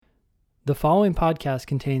The following podcast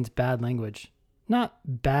contains bad language. Not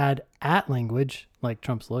bad at language, like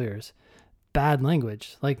Trump's lawyers. Bad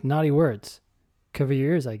language, like naughty words. Cover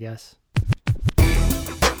your ears, I guess.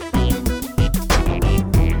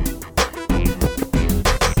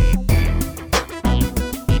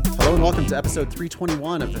 Hello and welcome to episode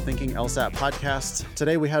 321 of the Thinking LSAT podcast.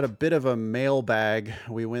 Today we had a bit of a mailbag.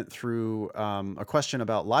 We went through a question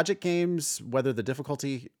about logic games, whether the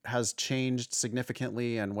difficulty has changed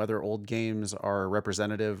significantly and whether old games are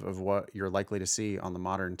representative of what you're likely to see on the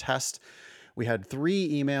modern test. We had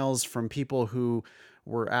 3 emails from people who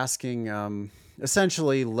were asking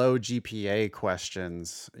essentially low GPA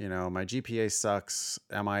questions. You know, my GPA sucks.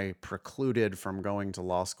 Am I precluded from going to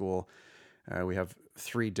law school? We have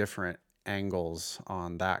 3 different angles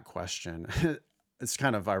on that question. It's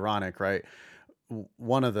kind of ironic, right?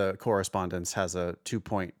 One of the correspondents has a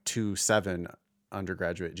 2.27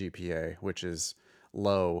 undergraduate GPA, which is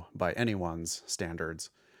low by anyone's standards.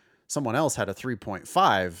 Someone else had a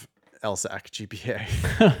 3.5 LSAC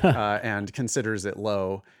GPA and considers it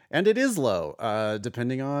low. And it is low,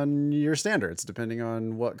 depending on your standards, depending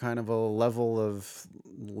on what kind of a level of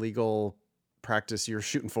legal practice you're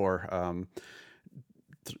shooting for.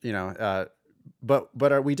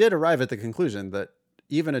 But we did arrive at the conclusion that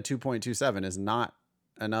even a 2.27 is not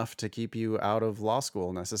enough to keep you out of law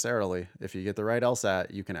school necessarily. If you get the right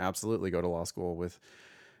LSAT, you can absolutely go to law school with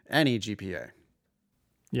any GPA.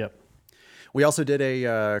 Yep. We also did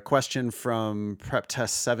a question from Prep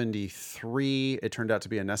Test 73. It turned out to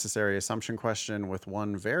be a necessary assumption question with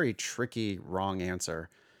one very tricky wrong answer.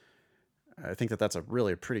 I think that's a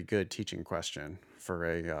really pretty good teaching question for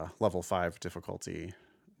a level 5 difficulty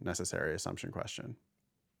necessary assumption question.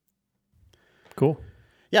 Cool.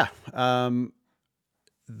 Yeah.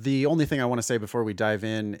 The only thing I want to say before we dive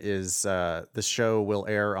in is this show will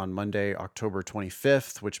air on Monday, October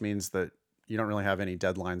 25th, which means that you don't really have any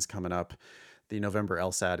deadlines coming up. The November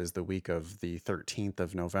LSAT is the week of the 13th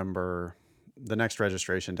of November. The next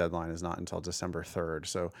registration deadline is not until December 3rd.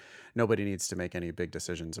 So nobody needs to make any big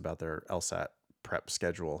decisions about their LSAT prep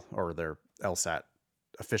schedule or their LSAT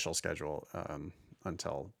official schedule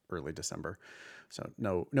until early December. So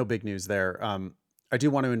no big news there. I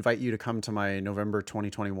do want to invite you to come to my November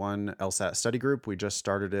 2021 LSAT study group. We just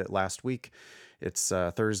started it last week. It's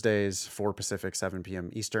Thursdays, 4 Pacific, 7 p.m.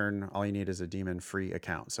 Eastern. All you need is a Demon free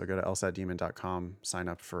account. So go to lsatdemon.com, sign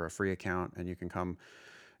up for a free account, and you can come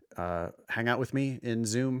hang out with me in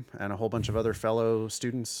Zoom and a whole bunch of other fellow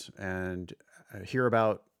students and hear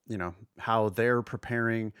about, how they're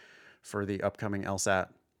preparing for the upcoming LSAT.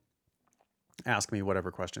 Ask me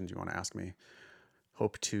whatever questions you want to ask me.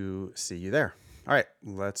 Hope to see you there. All right,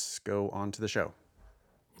 let's go on to the show.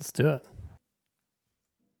 Let's do it.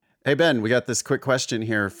 Hey, Ben, we got this quick question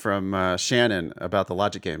here from Shannon about the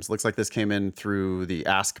logic games. Looks like this came in through the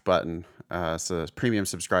Ask button. It's a premium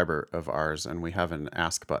subscriber of ours, and we have an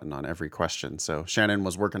Ask button on every question. So Shannon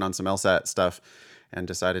was working on some LSAT stuff and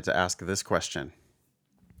decided to ask this question.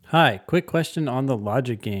 Hi, quick question on the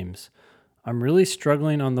logic games. I'm really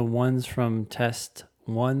struggling on the ones from test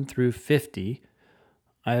 1 through 50.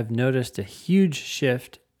 I have noticed a huge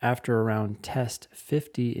shift after around test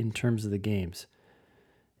 50 in terms of the games.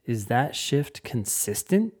 Is that shift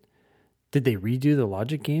consistent? Did they redo the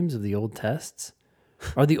logic games of the old tests?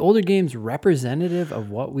 Are the older games representative of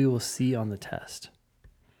what we will see on the test?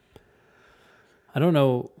 I don't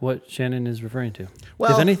know what Shannon is referring to.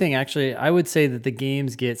 Well, if anything, actually, I would say that the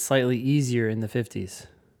games get slightly easier in the 50s.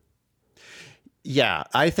 Yeah,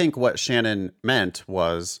 I think what Shannon meant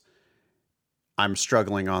was I'm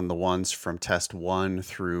struggling on the ones from test 1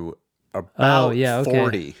 through about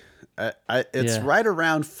 40. It's right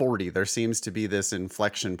around 40. There seems to be this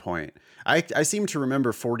inflection point. I seem to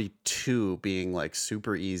remember 42 being like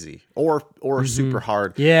super easy or super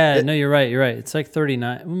hard. Yeah, no, you're right. It's like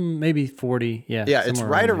 39, maybe 40. Yeah. Yeah, it's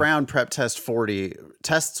right around prep test 40.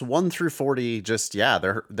 Tests 1 through 40 just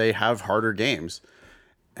they have harder games.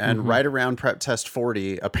 And right around prep test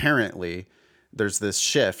 40, apparently there's this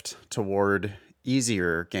shift toward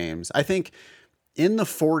easier games. I think in the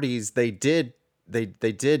 40s they did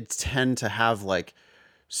tend to have like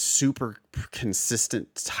super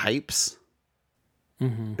consistent types,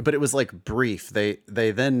 but it was like brief. They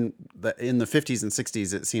then in the 50s and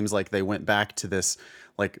 60s, it seems like they went back to this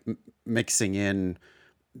like mixing in,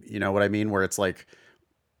 you know what I mean, where it's like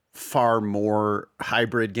far more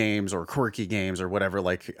hybrid games or quirky games or whatever.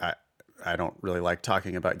 Like I don't really like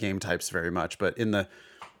talking about game types very much, but in the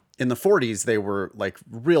 40s they were like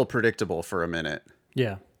real predictable for a minute.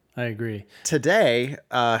 Yeah. I agree. Today,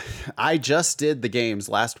 I just did the games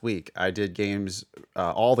last week. I did games,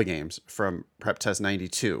 all the games from Prep Test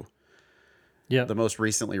 92. the most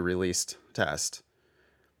recently released test.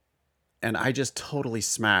 And I just totally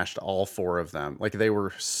smashed all 4 of them. Like, they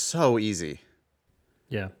were so easy.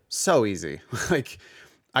 Yeah. So easy. Like,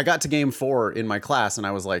 I got to game 4 in my class and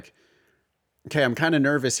I was like, okay, I'm kind of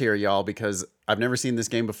nervous here, y'all, because I've never seen this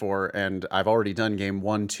game before. And I've already done game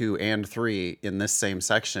 1, 2, and 3 in this same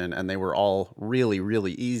section. And they were all really,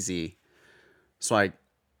 really easy. So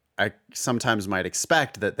I sometimes might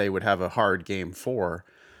expect that they would have a hard game 4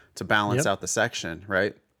 to balance out the section,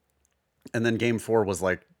 right? And then game 4 was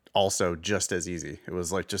like also just as easy. It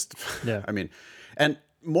was like just, I mean, and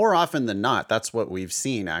more often than not, that's what we've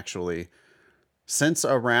seen actually since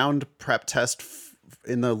around prep test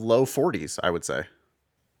in the low 40s, I would say.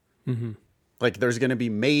 Mm-hmm. Like, there's going to be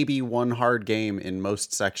maybe one hard game in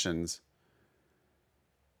most sections.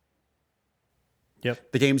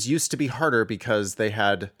 Yep. The games used to be harder because they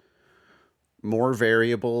had more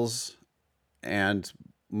variables and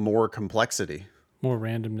more complexity. More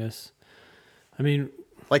randomness. I mean,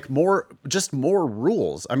 like more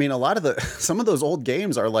rules. I mean, a lot of some of those old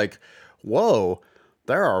games are like, whoa,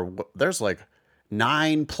 there's like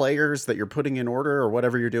 9 players that you're putting in order or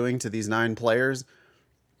whatever you're doing to these 9 players.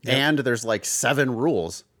 Yep. And there's like 7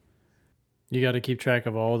 rules. You got to keep track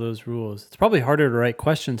of all those rules. It's probably harder to write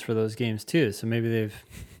questions for those games too. So maybe they've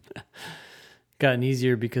gotten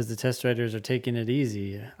easier because the test writers are taking it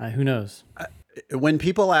easy. Who knows? When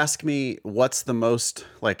people ask me what's the most,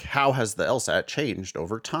 like, how has the LSAT changed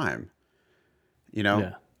over time? You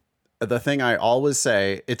know, the thing I always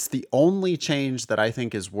say, it's the only change that I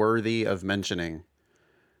think is worthy of mentioning.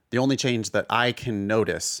 The only change that I can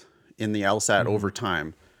notice in the LSAT over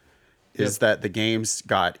time is that the games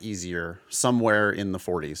got easier somewhere in the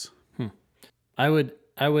 40s. I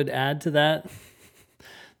would add to that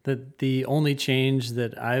that the only change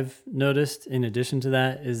that I've noticed in addition to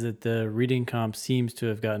that is that the reading comp seems to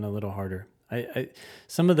have gotten a little harder.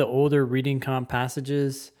 Some of the older reading comp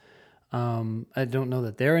passages, I don't know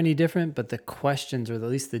that they're any different, but the questions, or at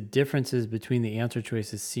least the differences between the answer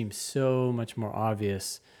choices, seem so much more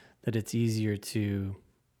obvious that it's easier to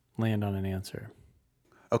land on an answer.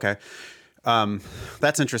 Okay.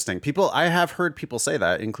 That's interesting. I have heard people say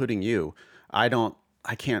that, including you.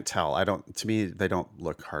 I can't tell. To me, they don't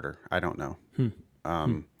look harder. I don't know.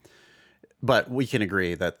 But we can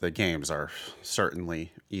agree that the games are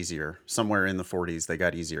certainly easier. Somewhere in the 40s, they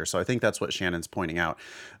got easier. So I think that's what Shannon's pointing out.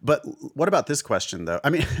 But what about this question, though? I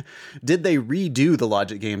mean, did they redo the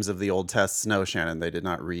logic games of the old tests? No, Shannon, they did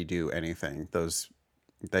not redo anything.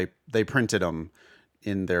 They printed them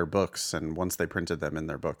in their books, and once they printed them in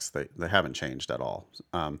their books, they haven't changed at all.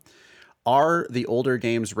 Are the older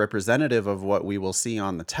games representative of what we will see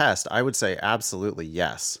on the test? I would say absolutely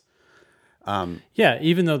yes.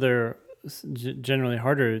 Even though they're generally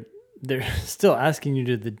harder, they're still asking you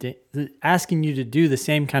to do the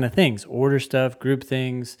same kind of things: order stuff, group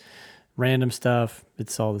things, random stuff.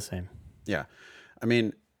 It's all the same. Yeah, I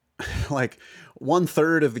mean, like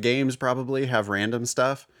 1/3 of the games probably have random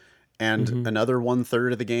stuff, and another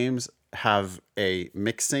 1/3 of the games have a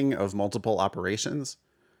mixing of multiple operations.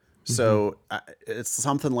 So it's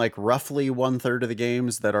something like roughly 1/3 of the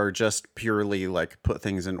games that are just purely like put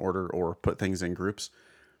things in order or put things in groups.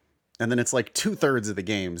 And then it's like 2/3 of the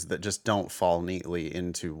games that just don't fall neatly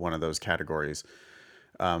into one of those categories.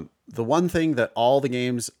 The one thing that all the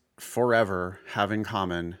games forever have in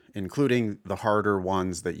common, including the harder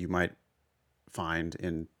ones that you might find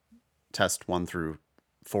in test 1 through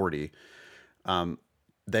 40,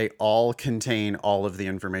 they all contain all of the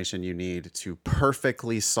information you need to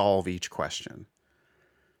perfectly solve each question.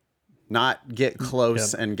 Not get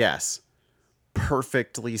close and guess.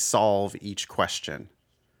 Perfectly solve each question.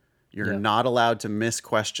 You're not allowed to miss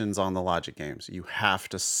questions on the logic games. You have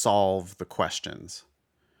to solve the questions.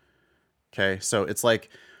 Okay, so it's like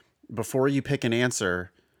before you pick an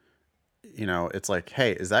answer, it's like,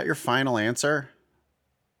 hey, is that your final answer?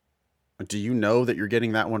 Do you know that you're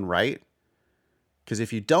getting that one right? Because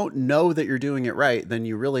if you don't know that you're doing it right, then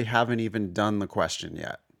you really haven't even done the question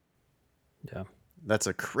yet. Yeah. That's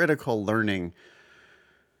a critical learning.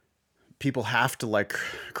 People have to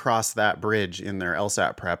cross that bridge in their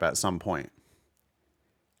LSAT prep at some point.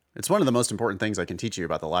 It's one of the most important things I can teach you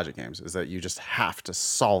about the logic games is that you just have to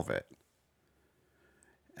solve it.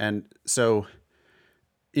 And so,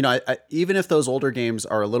 even if those older games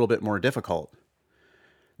are a little bit more difficult,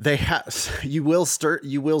 you will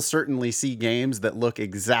certainly see games that look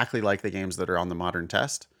exactly like the games that are on the modern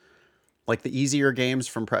test. Like the easier games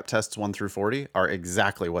from prep tests 1 through 40 are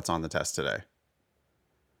exactly what's on the test today.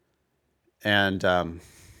 And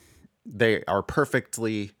they are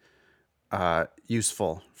perfectly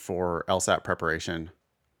useful for LSAT preparation.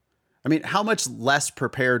 I mean, how much less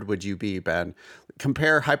prepared would you be, Ben?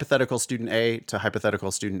 Compare hypothetical student A to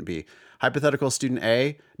hypothetical student B. Hypothetical student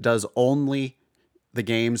A does only the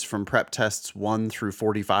games from prep tests 1 through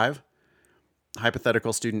 45.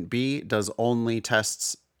 Hypothetical student B does only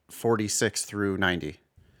tests 46 through 90.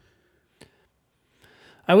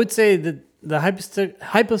 I would say that the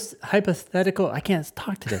hypothetical, I can't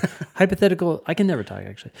talk today. Hypothetical, I can never talk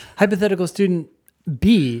actually. Hypothetical student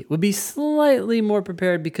B would be slightly more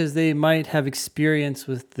prepared because they might have experience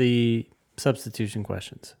with the substitution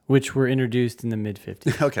questions, which were introduced in the mid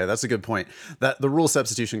 50s. Okay, that's a good point. That the rule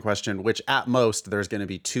substitution question, which at most there's going to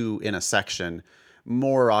be 2 in a section,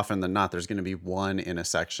 more often than not there's going to be 1 in a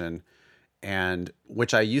section, and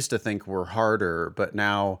which I used to think were harder, but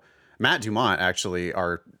now Matt Dumont, actually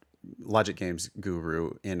our logic games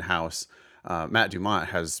guru in-house, Matt Dumont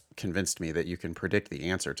has convinced me that you can predict the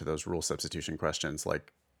answer to those rule substitution questions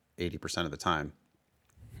like 80% of the time,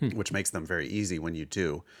 which makes them very easy when you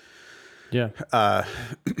do. Yeah.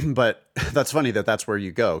 But that's funny that that's where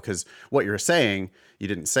you go, because what you're saying, you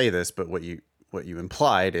didn't say this, but what you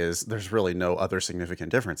implied is there's really no other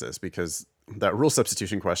significant differences, because that rule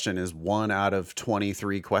substitution question is 1 out of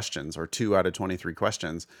 23 questions or 2 out of 23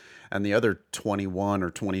 questions. And the other 21 or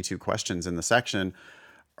 22 questions in the section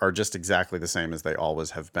are just exactly the same as they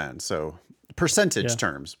always have been. So percentage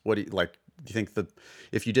terms, what do you think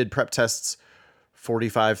if you did prep tests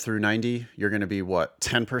 45 through 90, you're going to be what,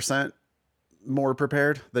 10% more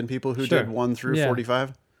prepared than people who did 1 through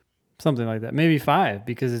 45? Something like that. Maybe 5,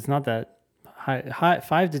 because it's not that high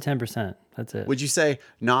 5 to 10%. That's it. Would you say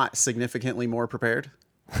not significantly more prepared?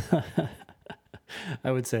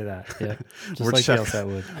 I would say that, yeah. Just like the LSAT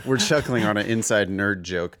would. We're chuckling on an inside nerd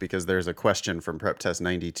joke because there's a question from Prep Test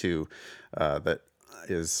 92 that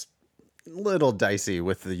is a little dicey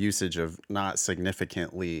with the usage of not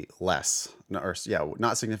significantly less.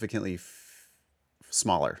 Not significantly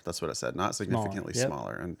smaller. That's what I said. Not significantly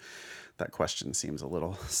smaller. And that question seems a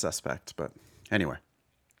little suspect, but anyway.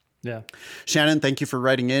 Yeah. Shannon, thank you for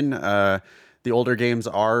writing in. The older games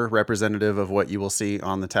are representative of what you will see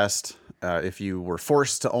on the test. If you were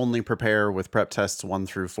forced to only prepare with prep tests 1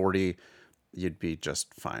 through 40, you'd be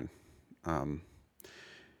just fine.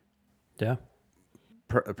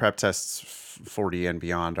 Prep tests 40 and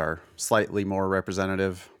beyond are slightly more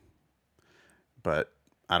representative, but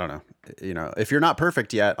I don't know. If you're not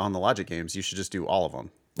perfect yet on the logic games, you should just do all of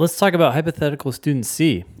them. Let's talk about hypothetical student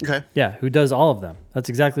C. Okay. Yeah, who does all of them. That's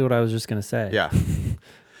exactly what I was just going to say. Yeah.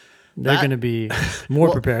 They're going to be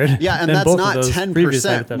more prepared. Yeah, and that's not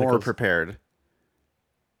 10% more prepared.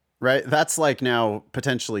 Right? That's like now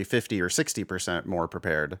potentially 50 or 60% more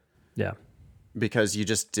prepared. Yeah. Because you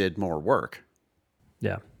just did more work.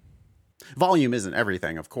 Yeah. Volume isn't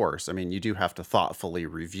everything, of course. I mean, you do have to thoughtfully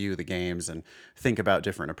review the games and think about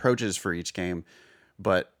different approaches for each game,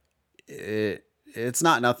 but it's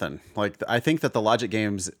not nothing. Like, I think that the logic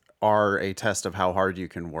games are a test of how hard you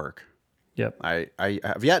can work. Yep. I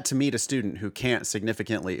have yet to meet a student who can't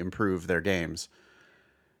significantly improve their games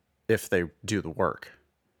if they do the work.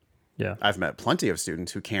 Yeah. I've met plenty of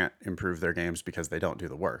students who can't improve their games because they don't do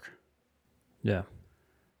the work. Yeah.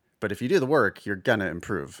 But if you do the work, you're going to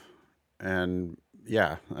improve. And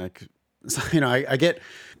yeah, like, I get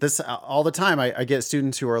this all the time. I get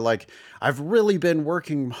students who are like, I've really been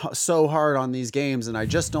working so hard on these games and I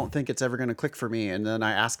just don't think it's ever going to click for me. And then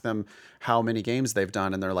I ask them how many games they've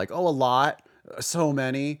done. And they're like, oh, a lot, so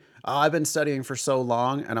many. I've been studying for so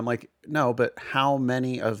long. And I'm like, no, but how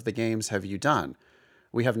many of the games have you done?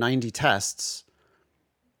 We have 90 tests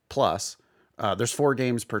plus. There's 4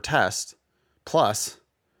 games per test plus.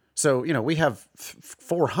 So, we have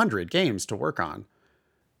 400 games to work on.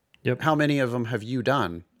 Yep. How many of them have you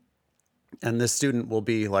done? And this student will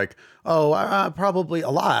be like, oh, probably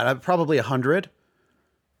a lot. Probably 100.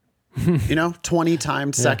 20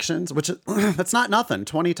 timed sections, which that's not nothing.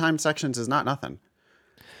 20 timed sections is not nothing.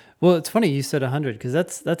 Well, it's funny you said 100 because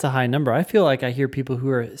that's a high number. I feel like I hear people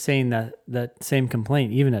who are saying that same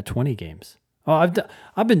complaint even at 20 games. Oh,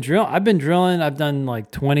 I've been drilling. I've done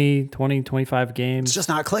like 20, 25 games. It's just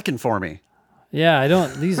not clicking for me. Yeah,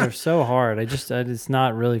 these are so hard. It's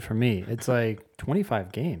not really for me. It's like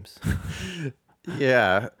 25 games.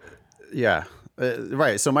 Yeah.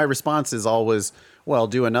 Right. So my response is always, well,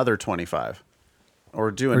 do another 25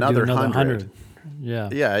 or do another 100. Yeah.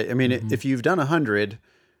 Yeah. I mean, if you've done 100,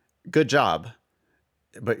 good job,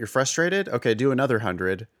 but you're frustrated. Okay. Do another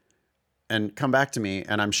 100 and come back to me.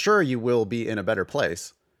 And I'm sure you will be in a better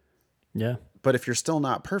place. Yeah. But if you're still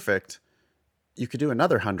not perfect, you could do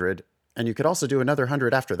another 100. And you could also do another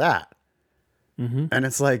 100 after that. Mm-hmm. And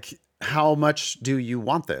it's like, how much do you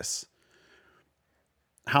want this?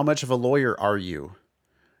 How much of a lawyer are you?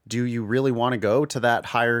 Do you really want to go to that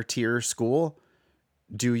higher tier school?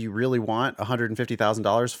 Do you really want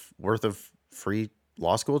 $150,000 worth of free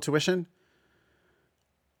law school tuition?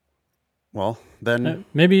 Well, then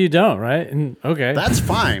maybe you don't, right? And okay, that's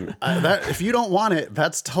fine. If you don't want it,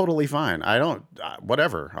 that's totally fine. I don't,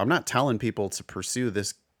 whatever. I'm not telling people to pursue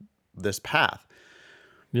this path.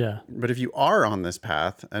 Yeah. But if you are on this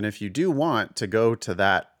path, and if you do want to go to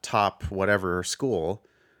that top whatever school,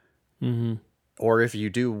 or if you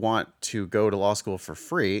do want to go to law school for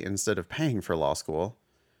free instead of paying for law school,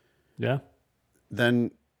 yeah,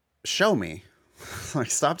 then show me. Like,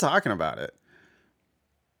 stop talking about it.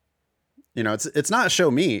 You know, it's not show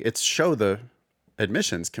me, it's show the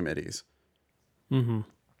admissions committees.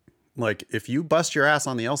 Like, if you bust your ass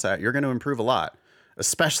on the LSAT, you're going to improve a lot,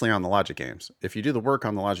 especially on the logic games. If you do the work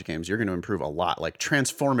on the logic games, you're going to improve a lot, like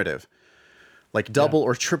transformative, like double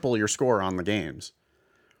or triple your score on the games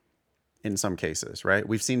in some cases, right?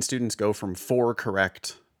 We've seen students go from 4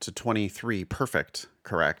 correct to 23 perfect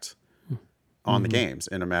correct on the games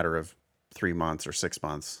in a matter of 3 months or 6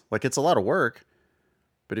 months. Like, it's a lot of work.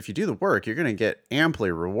 But if you do the work, you're going to get amply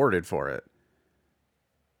rewarded for it.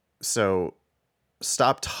 So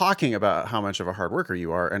stop talking about how much of a hard worker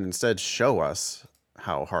you are and instead show us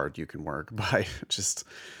how hard you can work by just,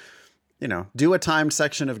 do a timed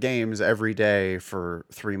section of games every day for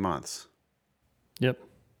 3 months. Yep.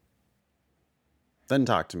 Then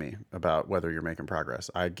talk to me about whether you're making progress.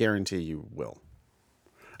 I guarantee you will.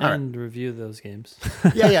 And review those games.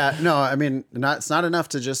 Yeah. No, I mean, it's not enough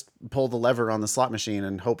to just pull the lever on the slot machine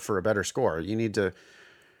and hope for a better score. You need to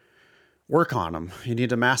work on them. You need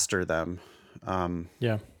to master them.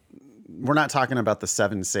 Yeah. We're not talking about the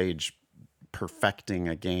 7 Sage perfecting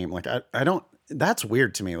a game. Like, I don't, that's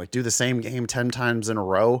weird to me. Like, do the same game 10 times in a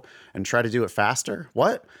row and try to do it faster.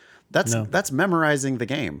 What? That's memorizing the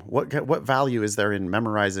game. What value is there in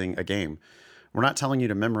memorizing a game? We're not telling you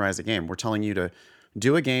to memorize a game. We're telling you to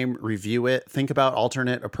do a game, review it, think about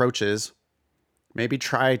alternate approaches, maybe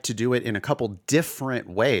try to do it in a couple different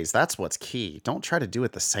ways. That's what's key. Don't try to do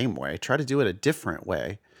it the same way. Try to do it a different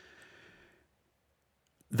way.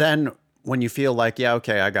 Then when you feel like, yeah,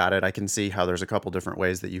 okay, I got it. I can see how there's a couple different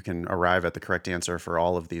ways that you can arrive at the correct answer for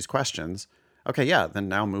all of these questions. Okay, yeah, then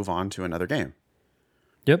now move on to another game.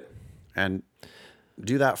 Yep. And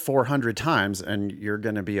do that 400 times and you're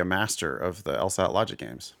going to be a master of the LSAT logic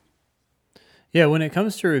games. Yeah, when it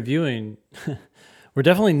comes to reviewing, we're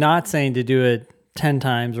definitely not saying to do it 10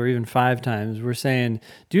 times or even 5 times. We're saying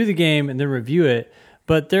do the game and then review it.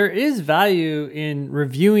 But there is value in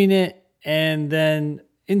reviewing it and then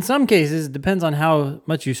in some cases, it depends on how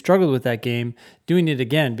much you struggled with that game, doing it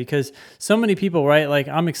again. Because so many people, right, like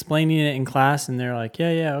I'm explaining it in class and they're like,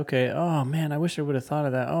 yeah, okay. Oh, man, I wish I would have thought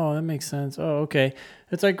of that. Oh, that makes sense. Oh, okay.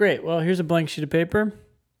 It's like, great. Well, here's a blank sheet of paper.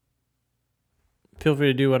 Feel free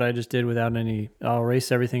to do what I just did without I'll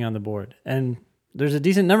erase everything on the board. And there's a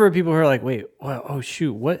decent number of people who are like, wait, oh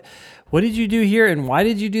shoot, what did you do here? And why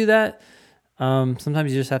did you do that?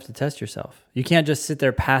 Sometimes you just have to test yourself. You can't just sit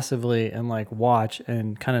there passively and like watch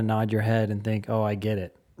and kind of nod your head and think, oh, I get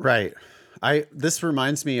it. Right. This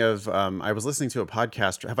reminds me of, I was listening to a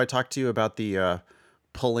podcast. Have I talked to you about the,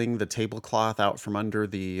 pulling the tablecloth out from under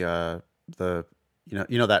the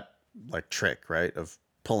that like trick, right? Of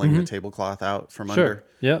pulling the tablecloth out from under.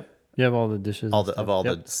 Yep. You have all the dishes.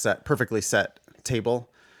 The set, perfectly set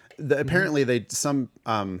table. Apparently some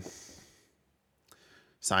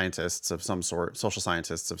scientists of some sort, social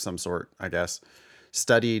scientists of some sort, I guess,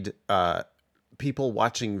 studied people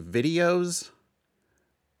watching videos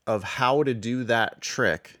of how to do that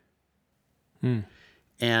trick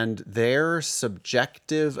and their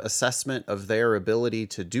subjective assessment of their ability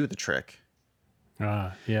to do the trick.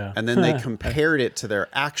 Yeah. And then they compared it to their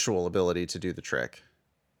actual ability to do the trick.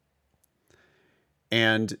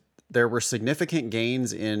 And there were significant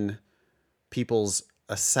gains in people's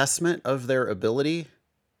assessment of their ability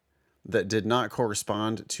that did not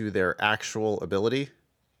correspond to their actual ability.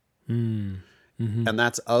 Mm-hmm. And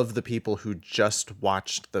that's of the people who just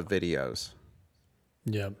watched the videos.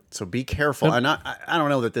 Yeah. So be careful. Yep. And I don't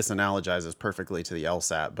know that this analogizes perfectly to the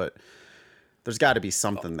LSAT, but there's got to be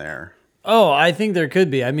something there. Oh, I think there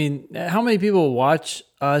could be. I mean, how many people watch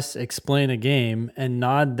us explain a game and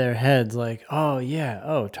nod their heads like, oh, yeah,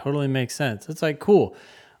 oh, totally makes sense. It's like, cool.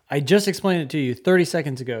 I just explained it to you 30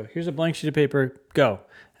 seconds ago. Here's a blank sheet of paper. Go.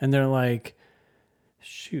 And they're like,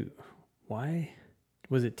 shoot, why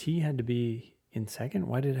was it T had to be in second?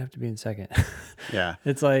 Why did it have to be in second? Yeah.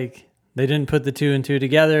 It's like they didn't put the 2 and 2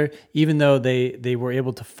 together, even though they were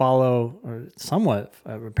able to follow or somewhat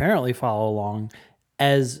apparently follow along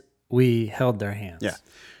as we held their hands. Yeah.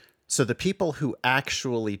 So the people who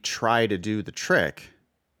actually try to do the trick,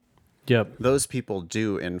 Yep. those people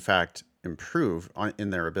do, in fact, improve in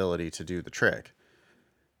their ability to do the trick.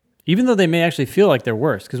 Even though they may actually feel like they're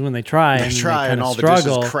worse, because when they try And all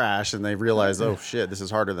struggle, the dishes crash and they realize, oh, shit, this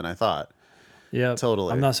is harder than I thought. Yeah,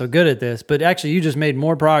 Totally. I'm not so good at this. But actually, you just made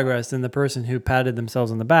more progress than the person who patted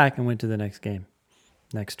themselves on the back and went to the next game,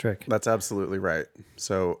 next trick. That's absolutely right.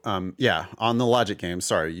 So, yeah, on the logic game,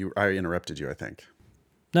 sorry, I interrupted you, I think.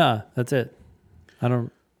 No, that's it. I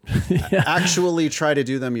don't... Actually try to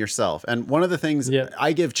do them yourself. And one of the things, Yep.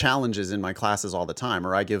 I give challenges in my classes all the time,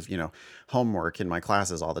 or I give, homework in my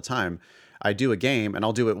classes all the time. I do a game and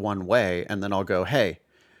I'll do it one way, and then I'll go, hey,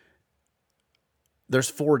 there's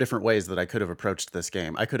 4 different ways that I could have approached this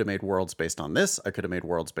game. I could have made worlds based on this. I could have made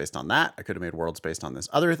worlds based on that. I could have made worlds based on this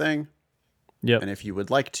other thing. Yep. And if you would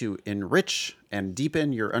like to enrich and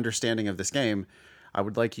deepen your understanding of this game, I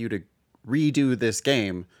would like you to redo this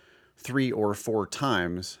game 3 or 4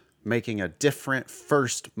 times, making a different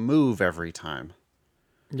first move every time.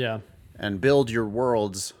 Yeah. And build your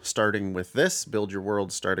worlds starting with this, build your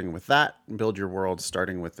worlds starting with that, build your worlds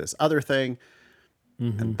starting with this other thing.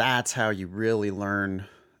 Mm-hmm. And that's how you really learn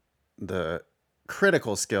the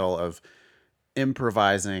critical skill of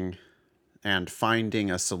improvising and finding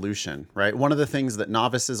a solution, right? One of the things that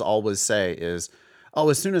novices always say is, oh,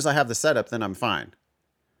 as soon as I have the setup, then I'm fine.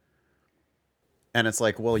 And it's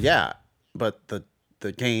like, well, yeah, but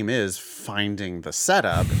the game is finding the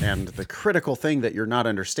setup. And the critical thing that you're not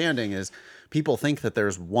understanding is people think that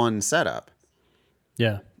there's one setup.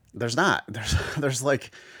 Yeah. There's not. There's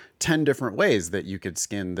like 10 different ways that you could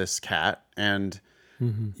skin this cat. And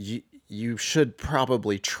you should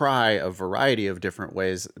probably try a variety of different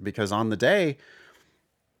ways, because on the day,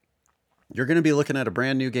 you're going to be looking at a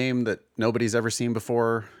brand new game that nobody's ever seen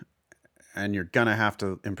before, and you're going to have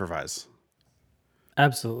to improvise.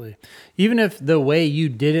 Absolutely. Even if the way you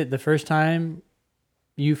did it the first time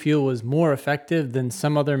you feel was more effective than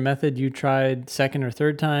some other method you tried second or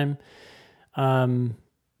third time,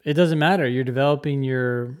 it doesn't matter. You're developing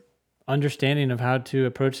your understanding of how to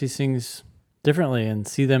approach these things differently and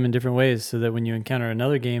see them in different ways, so that when you encounter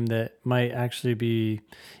another game that might actually be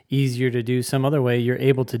easier to do some other way, you're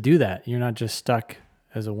able to do that. You're not just stuck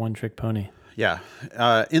as a one-trick pony. Yeah.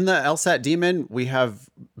 In the LSAT Demon, we have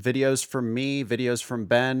videos from me, videos from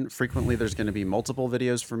Ben. Frequently, there's going to be multiple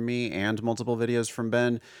videos from me and multiple videos from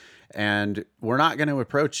Ben. And we're not going to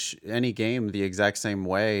approach any game the exact same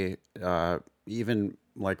way. Even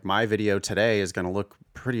like my video today is going to look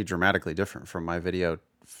pretty dramatically different from my video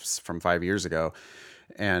from 5 years ago.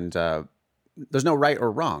 And there's no right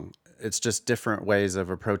or wrong. It's just different ways of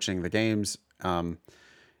approaching the games.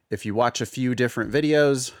 If you watch a few different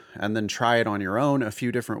videos and then try it on your own a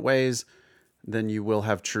few different ways, then you will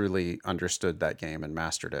have truly understood that game and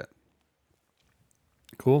mastered it.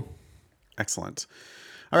 Cool. Excellent.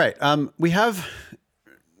 All right. We have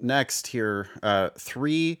next here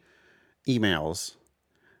 3 emails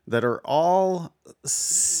that are all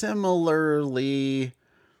similarly,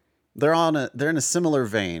 they're in a similar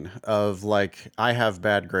vein of like, I have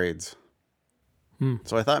bad grades.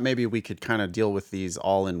 So I thought maybe we could kind of deal with these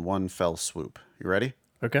all in one fell swoop. You ready?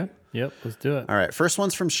 Okay. Yep. Let's do it. All right. First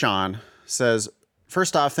one's from Sean. Says,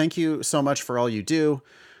 first off, thank you so much for all you do.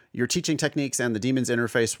 Your teaching techniques and the Demons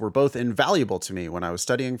interface were both invaluable to me when I was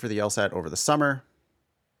studying for the LSAT over the summer.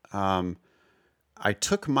 I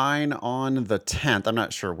took mine on the 10th. I'm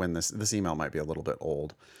not sure when this email might be a little bit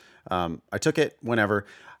old. I took it whenever.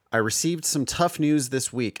 I received some tough news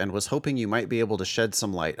this week and was hoping you might be able to shed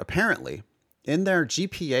some light. Apparently, in their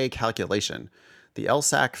GPA calculation, the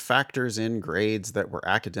LSAC factors in grades that were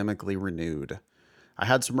academically renewed. I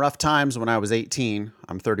had some rough times when I was 18.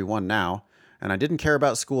 I'm 31 now, and I didn't care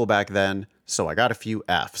about school back then, so I got a few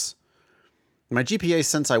Fs. My GPA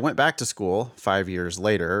since I went back to school 5 years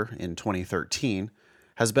later in 2013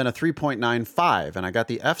 has been a 3.95, and I got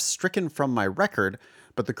the Fs stricken from my record,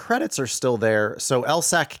 but the credits are still there, so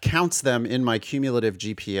LSAC counts them in my cumulative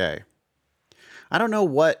GPA. I don't know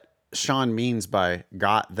what Sean means by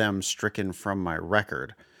got them stricken from my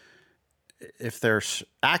record. If they're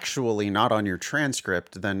actually not on your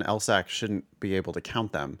transcript, then LSAC shouldn't be able to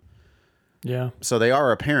count them. Yeah. So they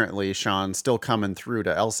are apparently, Sean, still coming through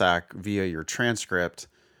to LSAC via your transcript.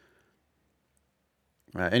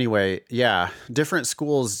 Anyway, yeah, different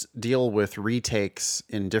schools deal with retakes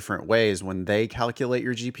in different ways when they calculate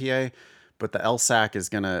your GPA, but the LSAC is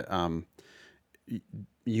going to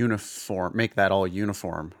make that all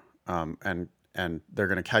uniform. And they're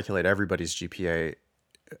going to calculate everybody's GPA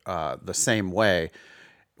the same way,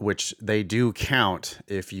 which they do count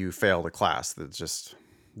if you fail the class. That's just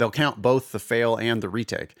They'll count both the fail and the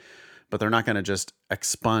retake, but they're not going to just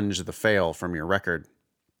expunge the fail from your record.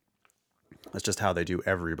 That's just how they do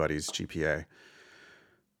everybody's GPA.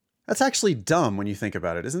 That's actually dumb when you think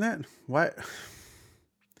about it, isn't it? Why?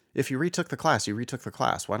 If you retook the class, you retook the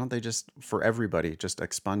class. Why don't they just, for everybody, just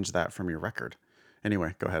expunge that from your record?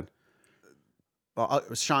 Anyway, go ahead.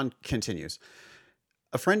 Sean continues.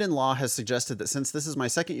 A friend-in-law has suggested that since this is my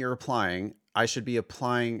second year applying, I should be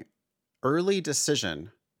applying early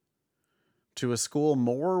decision to a school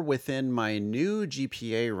more within my new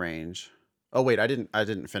GPA range. Oh wait, I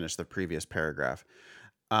didn't finish the previous paragraph.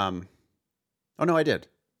 Oh no, I did.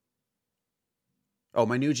 Oh,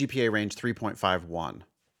 my new GPA range 3.51.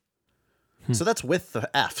 So that's with the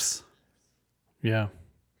Fs. Yeah.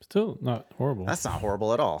 Still not horrible. That's not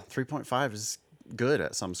horrible at all. 3.5 is good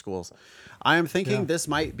at some schools. I am thinking this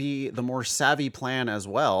might be the more savvy plan as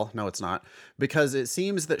well. No, it's not. Because it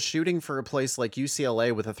seems that shooting for a place like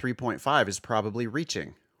UCLA with a 3.5 is probably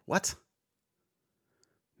reaching. What?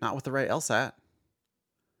 Not with the right LSAT.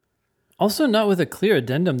 Also not with a clear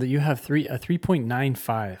addendum that you have a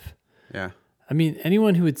 3.95. Yeah. I mean,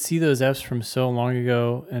 anyone who would see those Fs from so long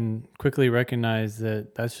ago and quickly recognize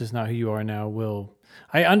that that's just not who you are now will...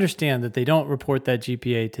 I understand that they don't report that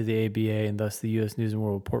GPA to the ABA and thus the U.S. News and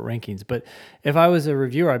World Report rankings. But if I was a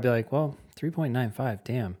reviewer, I'd be like, well, 3.95,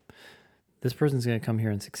 damn. This person's going to come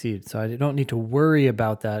here and succeed. So I don't need to worry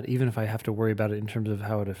about that, even if I have to worry about it in terms of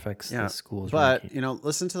how it affects the school's ranking. But,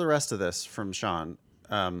 listen to the rest of this from Sean.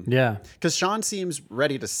 Yeah. Because Sean seems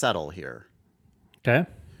ready to settle here. Okay.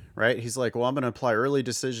 Right? He's like, well, I'm going to apply early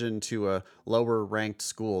decision to a lower ranked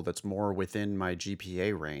school that's more within my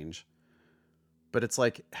GPA range. But it's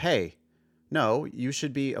like, hey, no, you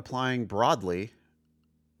should be applying broadly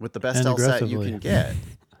with the best LSAT you can get.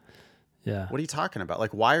 Yeah. What are you talking about?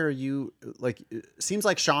 Like, why are you like, it seems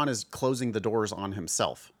like Sean is closing the doors on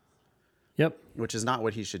himself. Yep. Which is not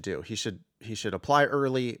what he should do. He should apply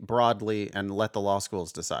early, broadly, and let the law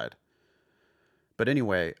schools decide. But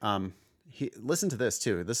anyway, listen to this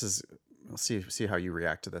too. This is, let's see how you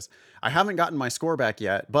react to this. I haven't gotten my score back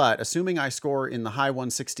yet, but assuming I score in the high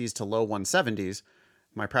 160s to low 170s,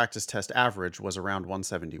 my practice test average was around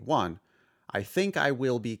 171. I think I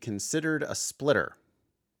will be considered a splitter.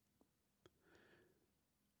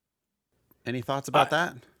 Any thoughts about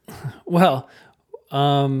that? Well,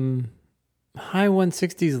 high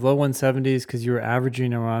 160s, low 170s, because you were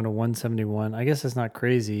averaging around a 171. I guess that's not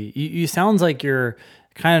crazy. You sounds like you're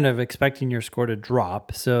kind of expecting your score to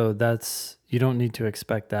drop, so you don't need to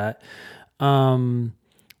expect that. I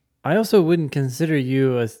also wouldn't consider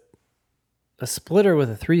you a splitter with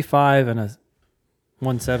a 3.5 and a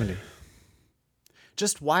 170.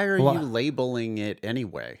 Just why are you labeling it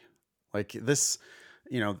anyway? Like this,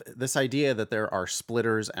 this idea that there are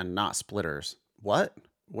splitters and not splitters. What?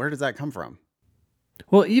 Where does that come from?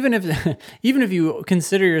 Well, even if you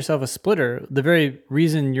consider yourself a splitter, the very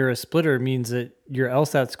reason you're a splitter means that your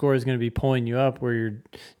LSAT score is going to be pulling you up, where your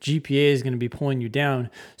GPA is going to be pulling you down.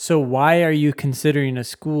 So why are you considering a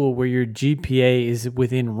school where your GPA is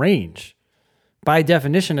within range? By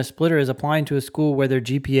definition, a splitter is applying to a school where their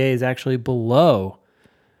GPA is actually below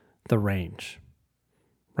the range,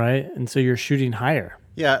 right? And so you're shooting higher.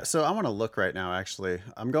 Yeah, so I want to look right now, actually.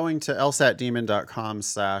 I'm going to lsatdemon.com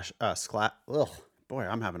boy,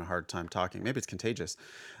 I'm having a hard time talking. Maybe it's contagious.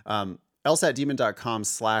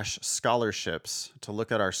 lsatdemon.com/scholarships to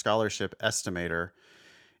look at our scholarship estimator.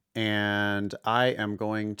 And I am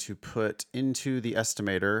going to put into the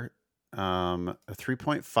estimator a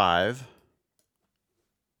 3.5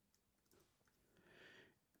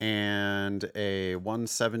 and a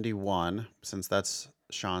 171, since that's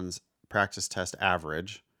Sean's practice test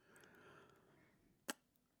average.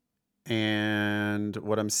 And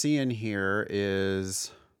what I'm seeing here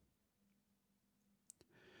is,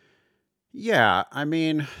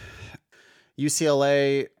 UCLA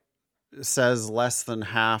says less than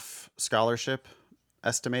half scholarship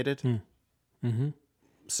estimated. Mm-hmm.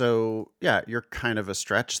 So, you're kind of a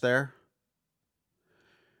stretch there.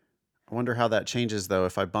 I wonder how that changes, though,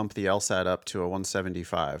 if I bump the LSAT up to a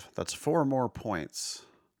 175. That's 4 more points.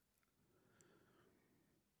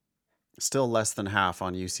 Still less than half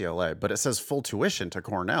on UCLA, but it says full tuition to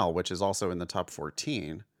Cornell, which is also in the top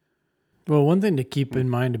 14. Well, one thing to keep in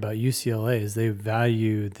mind about UCLA is they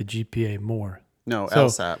value the GPA more. No,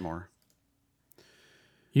 LSAT more.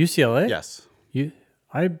 UCLA? Yes.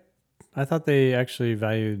 I thought they actually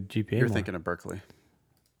valued GPA You're more. thinking of Berkeley.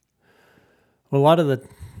 Well, a lot of the...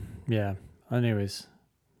 Yeah. Anyways.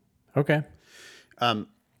 Okay.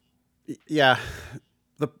 Yeah.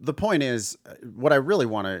 The point is, what I really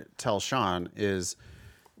want to tell Sean is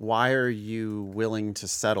why are you willing to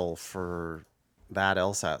settle for that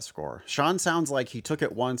LSAT score? Sean sounds like he took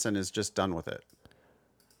it once and is just done with it.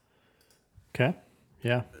 Okay.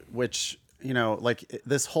 Yeah. Which, like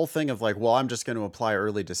this whole thing of like, well, I'm just going to apply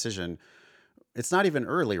early decision. It's not even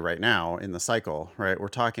early right now in the cycle, right? We're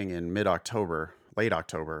talking in mid-October, late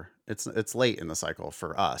October. It's late in the cycle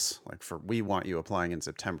for us. We want you applying in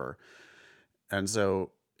September. And so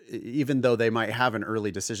even though they might have an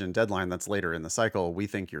early decision deadline that's later in the cycle, we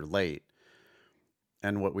think you're late.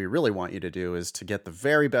 And what we really want you to do is to get the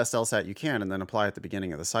very best LSAT you can and then apply at the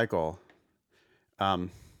beginning of the cycle.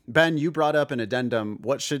 Ben, you brought up an addendum.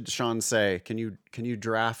 What should Sean say? Can you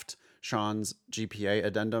draft Sean's GPA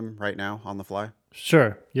addendum right now on the fly?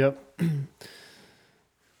 Sure. Yep.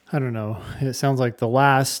 I don't know. It sounds like the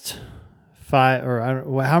last 5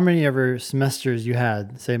 or how many ever semesters you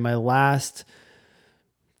had. Say my last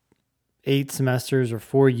 8 semesters or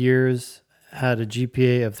 4 years had a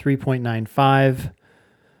GPA of 3.95.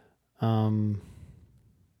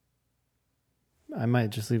 I might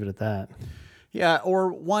just leave it at that. Yeah,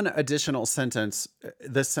 or one additional sentence.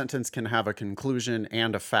 This sentence can have a conclusion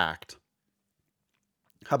and a fact.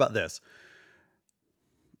 How about this?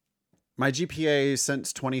 My GPA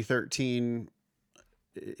since 2013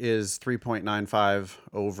 is 3.95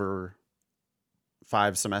 over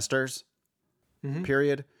 5 semesters,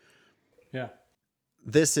 period. Yeah.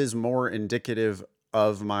 This is more indicative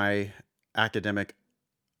of my academic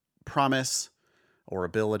promise or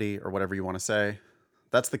ability or whatever you want to say.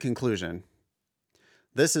 That's the conclusion.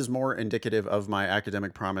 This is more indicative of my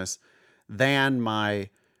academic promise than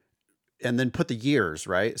and then put the years,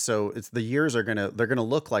 right? So it's the years they're going to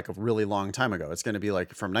look like a really long time ago. It's going to be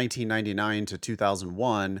like from 1999 to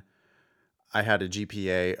 2001, I had a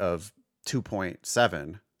GPA of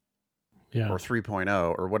 2.7 or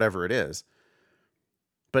 3.0 or whatever it is.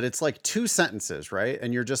 But it's like 2 sentences, right?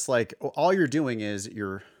 And you're just like, all you're doing is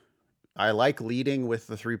I like leading with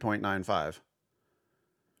the 3.95.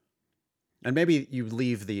 And maybe you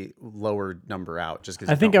leave the lower number out just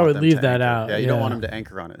because I think I would leave that out. Yeah, you don't want them to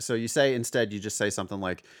anchor on it. So you say instead, you just say something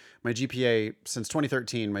like, my GPA since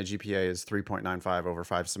 2013, my GPA is 3.95 over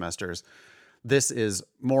 5 semesters. This is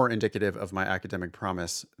more indicative of my academic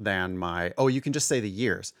promise than you can just say the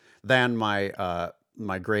years, than my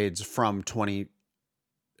grades from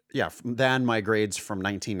than my grades from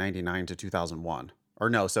 1999 to 2001. Or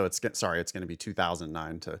no, so it's going to be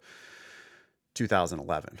 2009 to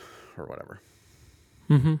 2011 or whatever.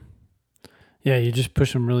 Mm-hmm. Yeah, you just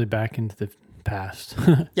push them really back into the past.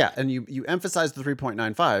 Yeah, and you emphasize the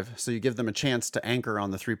 3.95, so you give them a chance to anchor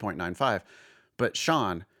on the 3.95. But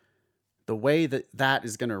Sean, the way that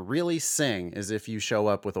is going to really sing is if you show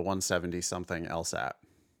up with a 170 something LSAT.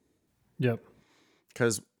 Yep.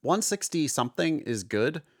 Because 160 something is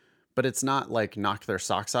good, but it's not like knock their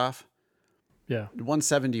socks off. Yeah.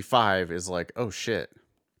 175 is like, oh shit.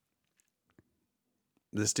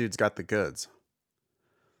 This dude's got the goods.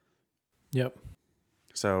 Yep.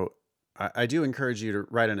 So I do encourage you to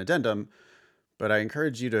write an addendum, but I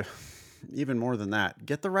encourage you to, even more than that,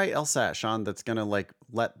 get the right LSAT, Sean, that's going to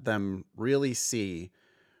let them really see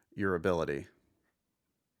your ability.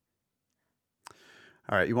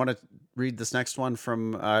 All right. You want to read this next one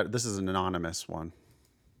from, this is an anonymous one.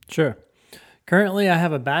 Sure. Currently, I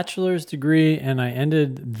have a bachelor's degree, and I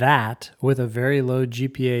ended that with a very low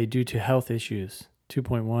GPA due to health issues,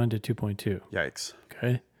 2.1 to 2.2. Yikes.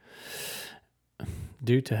 Okay.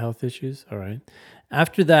 Due to health issues? All right.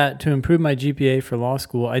 After that, to improve my GPA for law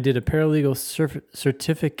school, I did a paralegal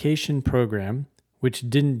certification program, which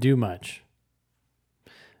didn't do much.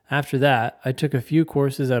 After that, I took a few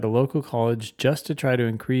courses at a local college just to try to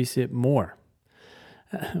increase it more.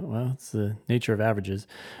 Well, it's the nature of averages.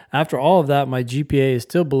 After all of that, my GPA is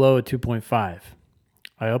still below a 2.5.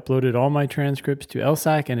 I uploaded all my transcripts to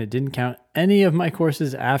LSAC, and it didn't count any of my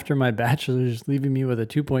courses after my bachelor's, leaving me with a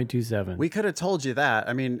 2.27. We could have told you that.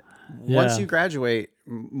 I mean, once you graduate,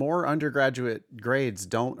 more undergraduate grades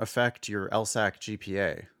don't affect your LSAC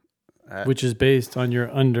GPA. Which is based on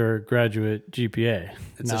your undergraduate GPA.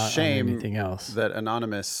 It's not a shame on anything else. That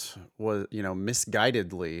Anonymous was,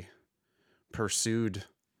 misguidedly pursued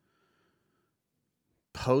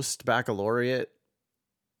post-baccalaureate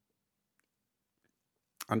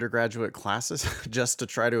undergraduate classes just to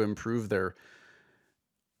try to improve their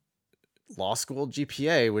law school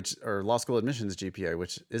GPA, or law school admissions GPA,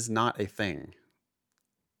 which is not a thing.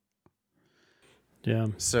 Yeah.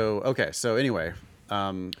 So anyway,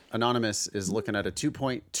 Anonymous is looking at a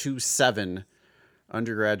 2.27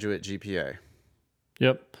 undergraduate GPA.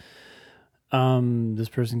 Yep. This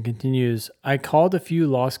person continues, I called a few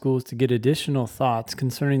law schools to get additional thoughts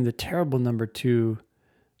concerning the terrible number 2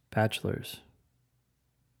 bachelor's.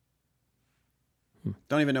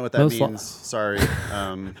 Don't even know what that Most means. Sorry.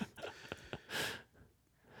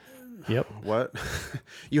 Yep. What?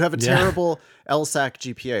 You have a terrible LSAC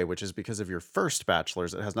GPA, which is because of your first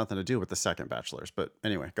bachelor's. It has nothing to do with the second bachelor's. But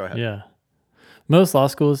anyway, go ahead. Yeah. Most law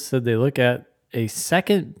schools said they look at a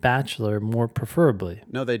second bachelor more preferably.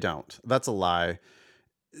 No, they don't. That's a lie.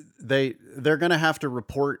 They're going to have to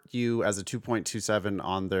report you as a 2.27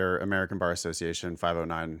 on their American Bar Association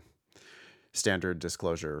 509 standard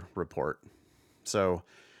disclosure report. So,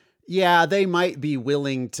 yeah, they might be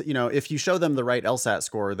willing to, if you show them the right LSAT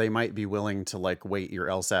score, they might be willing to like weight your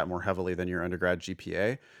LSAT more heavily than your undergrad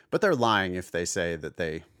GPA, but they're lying if they say that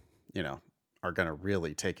they, are going to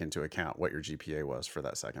really take into account what your GPA was for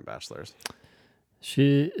that second bachelor's.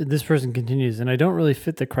 This person continues, and I don't really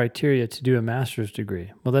fit the criteria to do a master's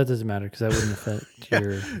degree. Well, that doesn't matter because that wouldn't affect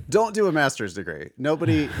your... Don't do a master's degree.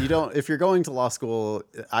 If you're going to law school,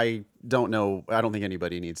 I don't think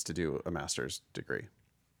anybody needs to do a master's degree.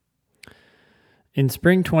 In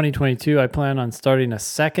spring 2022, I plan on starting a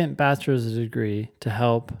second bachelor's degree to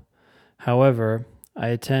help. However, I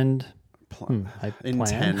intend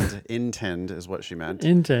is what she meant.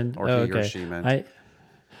 Intend. Or he or she meant.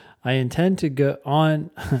 I intend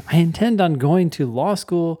on going to law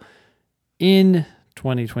school in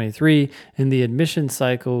 2023, and the admission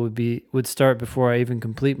cycle would start before I even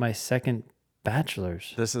complete my second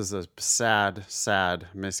bachelor's. This is a sad,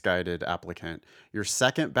 misguided applicant. Your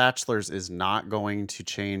second bachelor's is not going to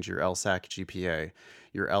change your LSAC GPA.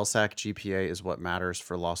 Your LSAC GPA is what matters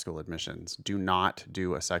for law school admissions. Do not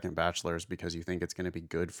do a second bachelor's because you think it's going to be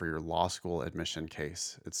good for your law school admission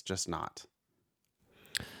case. It's just not.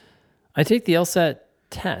 I take the LSAT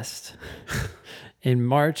test in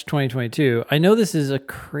March 2022. I know this is a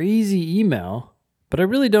crazy email, but I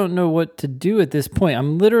really don't know what to do at this point.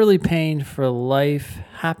 I'm literally paying for life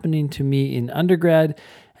happening to me in undergrad,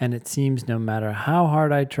 and it seems no matter how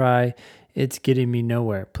hard I try, it's getting me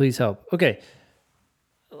nowhere. Please help. Okay.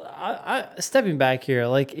 I stepping back here,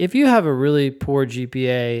 like if you have a really poor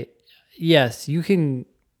GPA, yes, you can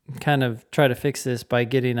kind of try to fix this by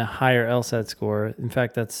getting a higher LSAT score. In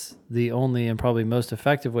fact, that's the only and probably most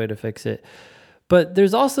effective way to fix it. But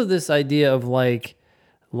there's also this idea of like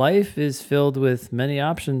life is filled with many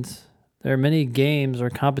options. There are many games or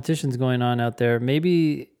competitions going on out there.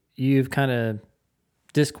 Maybe you've kind of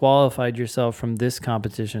disqualified yourself from this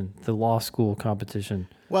competition, the law school competition.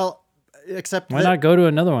 Well, why not go to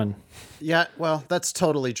another one? Yeah, well, that's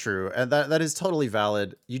totally true. And that is totally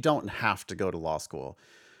valid. You don't have to go to law school.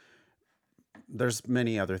 There's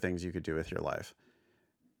many other things you could do with your life.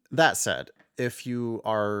 That said, if you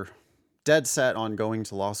are dead set on going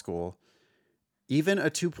to law school, even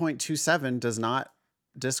a 2.27 does not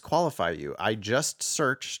disqualify you. I just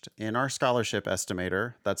searched in our scholarship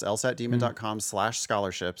estimator. That's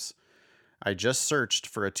lsatdemon.com/scholarships. I just searched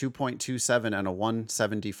for a 2.27 and a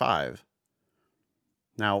 175.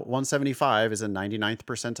 Now, 175 is a 99th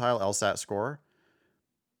percentile LSAT score.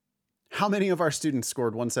 How many of our students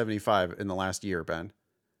scored 175 in the last year, Ben?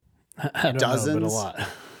 I don't know, but a lot.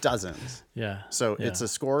 Dozens. Yeah. So it's a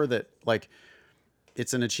score that, like,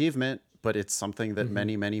 it's an achievement, but it's something that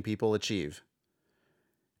many, many people achieve.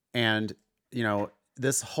 And,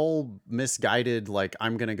 this whole misguided, like,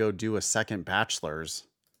 I'm going to go do a second bachelor's.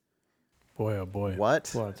 Boy, oh boy. What?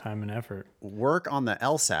 It's a lot of time and effort. Work on the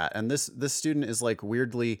LSAT. And this student is like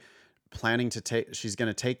weirdly planning to she's going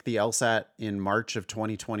to take the LSAT in March of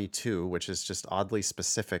 2022, which is just oddly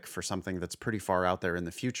specific for something that's pretty far out there in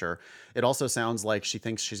the future. It also sounds like she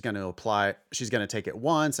thinks she's going to take it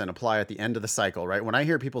once and apply at the end of the cycle, right? When I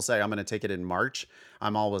hear people say, I'm going to take it in March,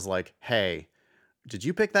 I'm always like, hey, did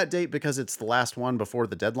you pick that date because it's the last one before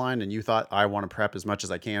the deadline and you thought I want to prep as much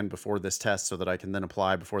as I can before this test so that I can then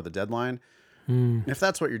apply before the deadline? If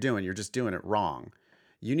that's what you're doing, you're just doing it wrong.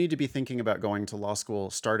 You need to be thinking about going to law school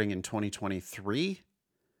starting in 2023.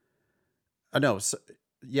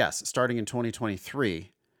 Starting in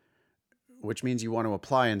 2023, which means you want to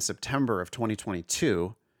apply in September of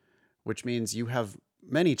 2022, which means you have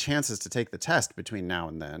many chances to take the test between now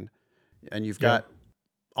and then. And you've got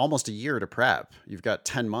almost a year to prep. You've got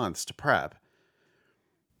 10 months to prep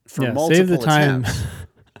for multiple attempts.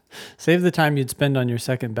 Save the time you'd spend on your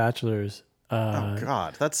second bachelor's. Oh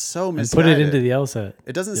God, that's so misguided. And put it into the LSAT.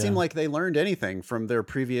 It doesn't seem like they learned anything from their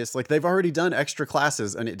previous, like they've already done extra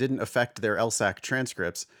classes and it didn't affect their LSAC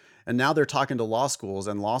transcripts. And now they're talking to law schools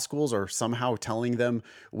and law schools are somehow telling them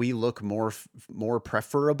we look more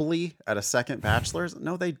preferably at a second bachelor's.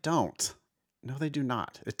 No, they don't. No, they do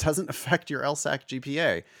not. It doesn't affect your LSAC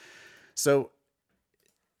GPA. So,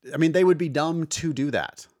 I mean, they would be dumb to do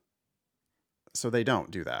that. So they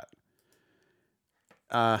don't do that.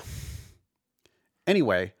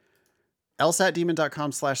 Anyway,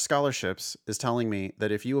 lsatdemon.com/scholarships is telling me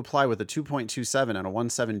that if you apply with a 2.27 and a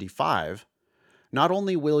 175, not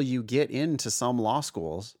only will you get into some law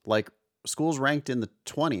schools, like schools ranked in the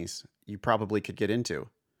 20s, you probably could get into.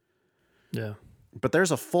 Yeah. But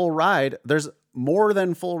there's a full ride. There's more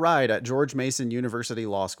than full ride at George Mason University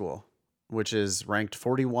Law School, which is ranked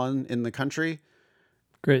 41 in the country.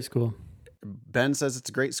 Great school. Ben says it's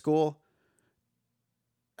a great school.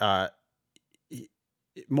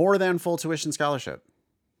 More than full tuition scholarship.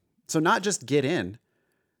 So not just get in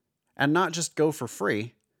and not just go for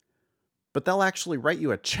free, but they'll actually write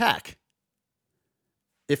you a check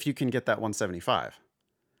if you can get that 175.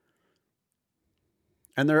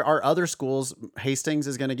 And there are other schools. Hastings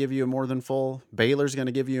is going to give you a more than full. Baylor's going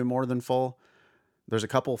to give you a more than full. There's a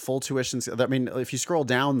couple full tuitions. I mean, if you scroll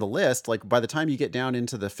down the list, like by the time you get down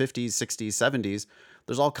into the 50s, 60s, 70s,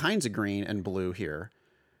 there's all kinds of green and blue here.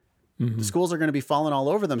 Mm-hmm. The schools are going to be falling all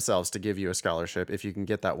over themselves to give you a scholarship if you can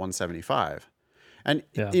get that 175. And,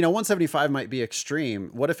 175 might be extreme.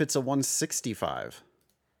 What if it's a 165?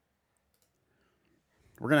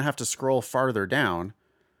 We're going to have to scroll farther down.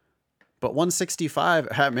 But 165,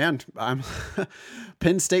 man, I'm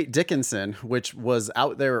Penn State Dickinson, which was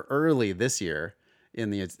out there early this year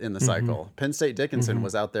in the cycle. Penn State Dickinson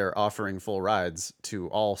was out there offering full rides to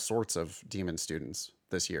all sorts of Demon students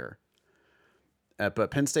this year.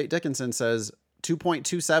 But Penn State Dickinson says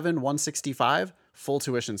 2.27, 165, full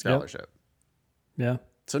tuition scholarship. Yeah.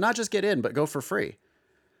 So not just get in, but go for free.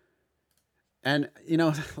 And,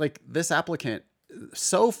 like this applicant,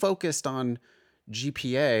 so focused on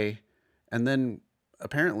GPA, and then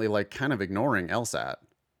apparently like kind of ignoring LSAT.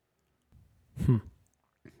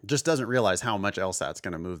 Just doesn't realize how much LSAT's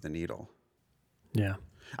going to move the needle. Yeah.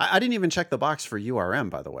 I didn't even check the box for URM,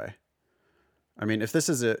 by the way. I mean, if this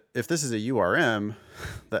is a URM,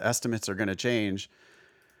 the estimates are going to change.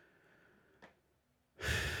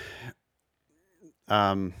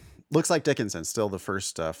 Looks like Dickinson's still the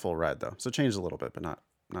first full ride though. So changed a little bit, but not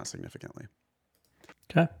significantly.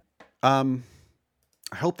 Okay. I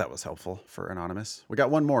hope that was helpful for Anonymous. We got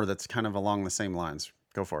one more that's kind of along the same lines.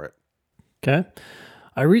 Go for it. Okay.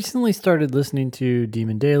 I recently started listening to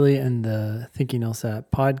Demon Daily and the Thinking LSAT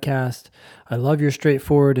podcast. I love your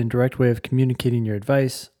straightforward and direct way of communicating your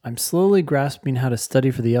advice. I'm slowly grasping how to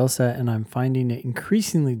study for the LSAT, and I'm finding it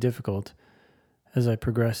increasingly difficult as I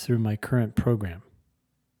progress through my current program.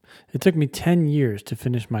 It took me 10 years to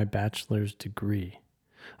finish my bachelor's degree.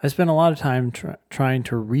 I spent a lot of time trying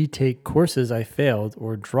to retake courses I failed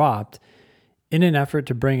or dropped in an effort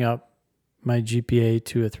to bring up my GPA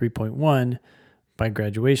to a 3.1 by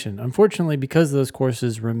graduation. Unfortunately, because those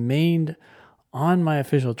courses remained on my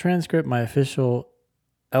official transcript, my official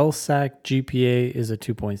LSAC GPA is a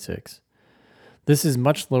 2.6. This is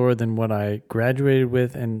much lower than what I graduated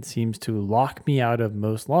with and seems to lock me out of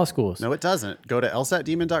most law schools. No, it doesn't. Go to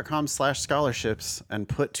lsatdemon.com/scholarships and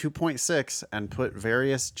put 2.6 and put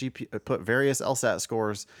various LSAT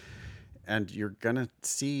scores, and you're going to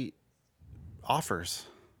see offers.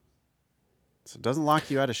 So it doesn't lock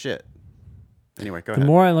you out of shit. Anyway, go ahead. The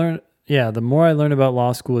more I learn about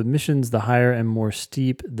law school admissions, the higher and more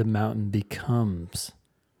steep the mountain becomes.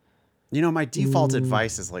 My default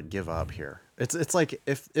advice is like give up here. It's like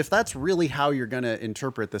if that's really how you're going to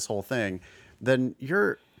interpret this whole thing, then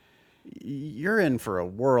you're in for a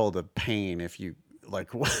world of pain if you like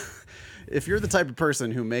if you're the type of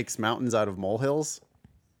person who makes mountains out of molehills.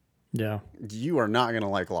 Yeah. You are not going to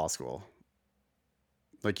like law school.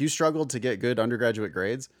 Like you struggled to get good undergraduate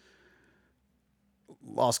grades.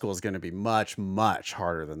 Law school is going to be much, much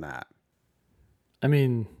harder than that. I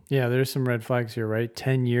mean, yeah, there's some red flags here, right?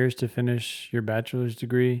 10 years to finish your bachelor's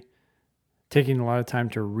degree, taking a lot of time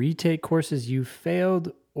to retake courses you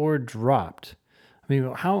failed or dropped. I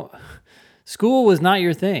mean, school was not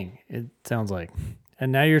your thing, it sounds like.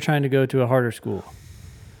 And now you're trying to go to a harder school.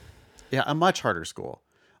 Yeah, a much harder school.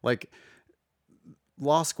 Like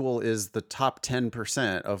law school is the top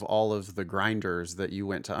 10% of all of the grinders that you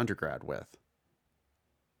went to undergrad with.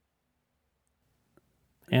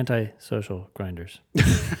 Anti-social grinders.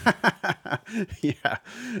 Yeah.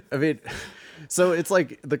 I mean, so it's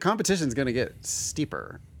like the competition's going to get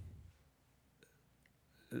steeper.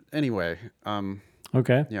 Anyway.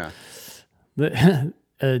 Okay. Yeah. The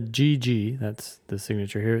GG, that's the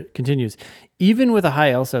signature here, continues. Even with a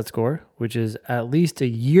high LSAT score, which is at least a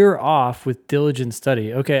year off with diligent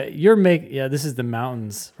study. Okay, this is the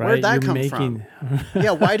mountains, right? Where'd that come from?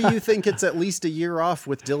 Yeah, why do you think it's at least a year off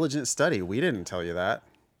with diligent study? We didn't tell you that.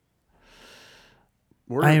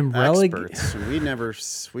 We're I am experts.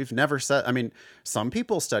 We've never said. I mean, some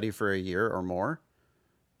people study for a year or more.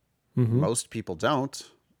 Mm-hmm. Most people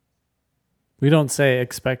don't. We don't say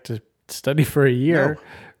expect to study for a year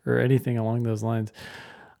No. or anything along those lines.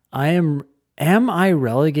 Am I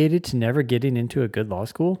relegated to never getting into a good law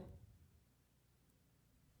school?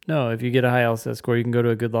 No, if you get a high LSAT score, you can go to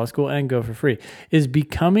a good law school and go for free. Is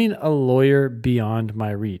becoming a lawyer beyond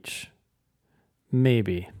my reach?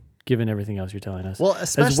 Maybe, given everything else you're telling us. Well,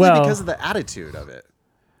 especially because of the attitude of it.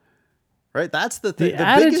 Right? That's the thing. The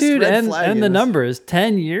attitude and the numbers.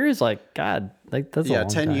 10 years? Like, God, like that's a long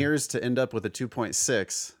 10 time. years to end up with a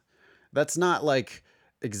 2.6. That's not like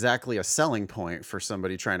exactly a selling point for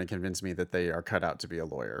somebody trying to convince me that they are cut out to be a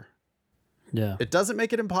lawyer. Yeah. It doesn't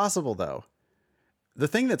make it impossible, though. The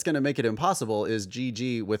thing that's going to make it impossible is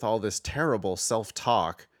GG with all this terrible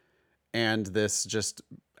self-talk and this just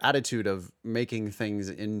attitude of making things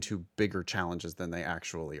into bigger challenges than they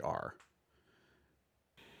actually are.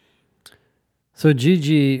 So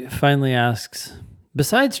Gigi finally asks,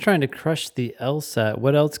 besides trying to crush the LSAT,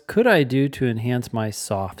 what else could I do to enhance my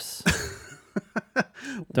softs?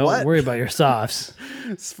 Don't worry about your softs.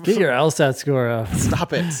 Get your LSAT score up.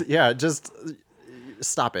 Stop it. Yeah, just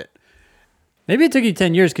stop it. Maybe it took you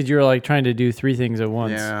 10 years because you were like trying to do 3 things at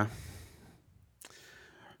once.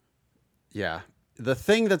 Yeah. The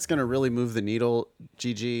thing that's going to really move the needle,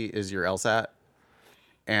 GG, is your LSAT.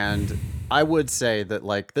 And I would say that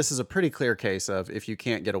like this is a pretty clear case of if you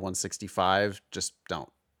can't get a 165, just don't.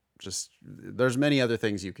 There's many other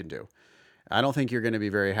things you can do. I don't think you're going to be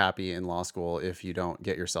very happy in law school if you don't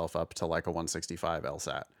get yourself up to like a 165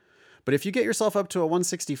 LSAT. But if you get yourself up to a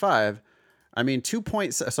 165, I mean, 2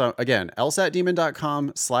 points. So again,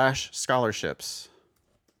 lsatdemon.com/scholarships.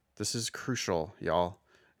 This is crucial, y'all.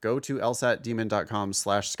 Go to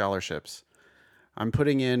lsatdemon.com/scholarships. I'm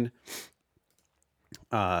putting in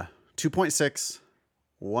 2.6,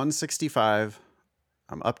 165.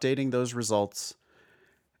 I'm updating those results.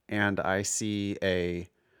 And I see the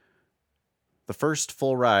first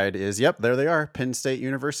full ride is, yep, there they are. Penn State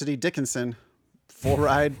University, Dickinson. Full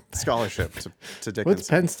ride scholarship to Dickinson. What's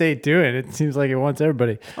Penn State doing? It seems like it wants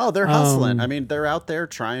everybody. Oh, they're hustling. I mean, they're out there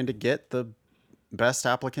trying to get the best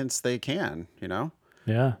applicants they can, you know?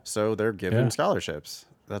 Yeah. So they're giving scholarships.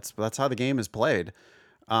 That's how the game is played.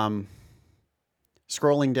 Scrolling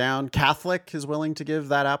down, Catholic is willing to give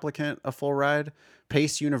that applicant a full ride.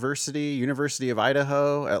 Pace University, University of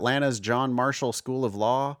Idaho, Atlanta's John Marshall School of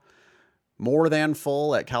Law, more than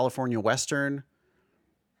full at California Western,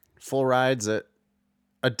 full rides at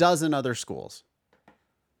a dozen other schools.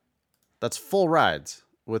 That's full rides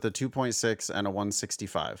with a 2.6 and a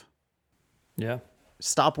 165. Yeah.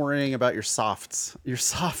 Stop worrying about your softs. Your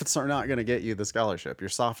softs are not going to get you the scholarship. Your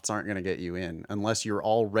softs aren't going to get you in unless you're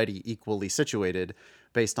already equally situated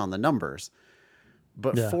based on the numbers.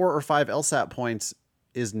 But 4 or 5 LSAT points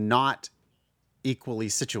is not equally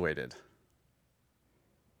situated.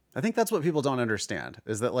 I think that's what people don't understand,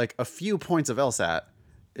 is that like a few points of LSAT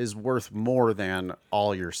is worth more than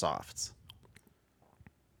all your softs.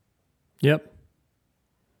 Yep.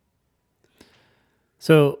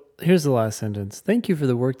 So here's the last sentence. Thank you for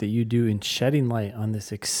the work that you do in shedding light on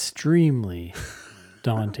this extremely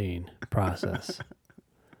daunting process.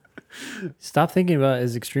 Stop thinking about it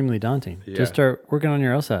as extremely daunting. Yeah. Just start working on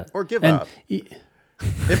your LSAT. Or give up.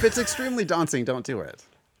 If it's extremely daunting, don't do it.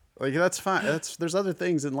 Like, that's fine. There's other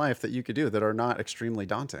things in life that you could do that are not extremely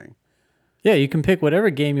daunting. Yeah, you can pick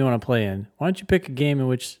whatever game you want to play in. Why don't you pick a game in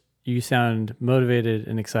which you sound motivated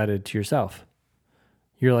and excited to yourself?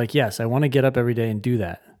 You're like, yes, I want to get up every day and do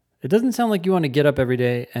that. It doesn't sound like you want to get up every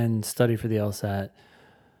day and study for the LSAT.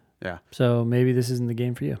 Yeah. So maybe this isn't the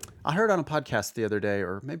game for you. I heard on a podcast the other day,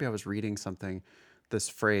 or maybe I was reading something, this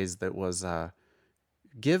phrase that was,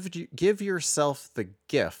 give yourself the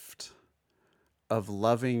gift of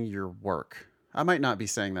loving your work. I might not be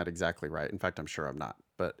saying that exactly right. In fact, I'm sure I'm not,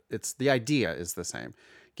 but the idea is the same.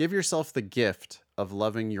 Give yourself the gift of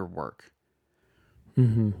loving your work.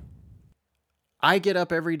 Mm-hmm. I get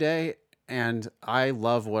up every day and I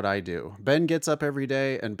love what I do. Ben gets up every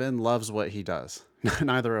day and Ben loves what he does.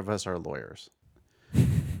 Neither of us are lawyers.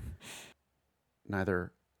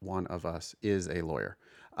 Neither one of us is a lawyer.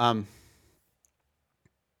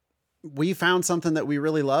 We found something that we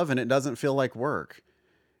really love and it doesn't feel like work.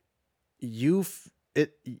 Your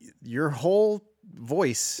whole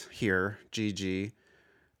voice here, GG,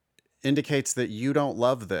 indicates that you don't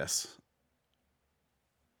love this.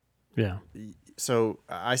 Yeah. So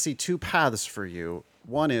I see 2 paths for you.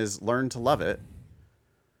 One is learn to love it.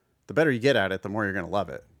 The better you get at it, the more you're going to love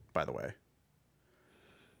it, by the way.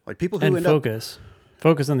 Like people who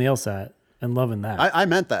Focus on the LSAT and loving that. I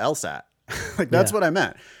meant the LSAT. Like that's Yeah. what I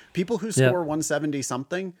meant. People who Yep. score 170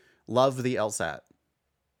 something love the LSAT.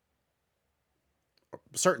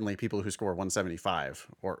 Certainly people who score 175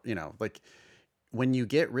 or, you know, like when you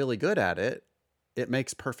get really good at it, it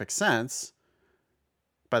makes perfect sense.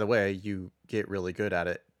 By the way, you get really good at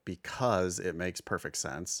it because it makes perfect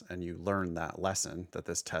sense. And you learn that lesson that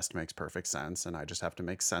this test makes perfect sense. And I just have to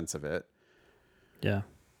make sense of it. Yeah.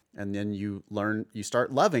 And then you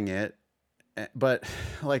start loving it. But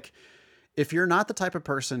like, if you're not the type of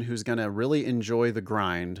person who's going to really enjoy the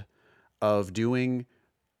grind of doing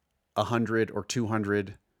 100 or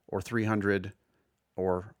 200 or 300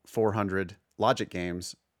 or 400 logic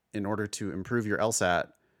games in order to improve your LSAT,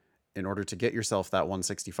 in order to get yourself that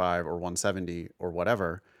 165 or 170 or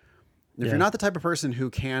whatever, if you're not the type of person who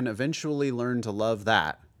can eventually learn to love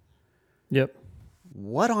that, Yep.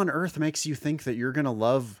 what on earth makes you think that you're going to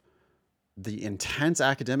love the intense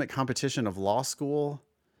academic competition of law school,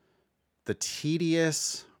 the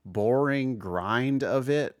tedious, boring grind of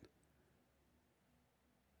it?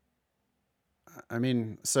 I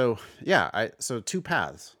mean, so two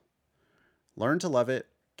paths. Learn to love it,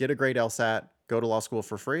 get a great LSAT, go to law school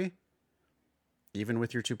for free, even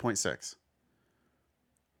with your 2.6.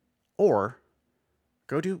 Or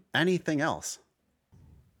go do anything else.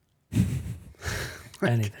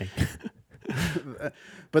 Anything.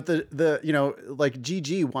 But the you know, like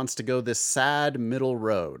GG wants to go this sad middle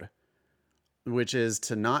road, which is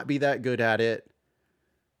to not be that good at it,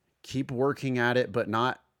 keep working at it, but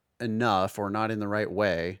not enough or not in the right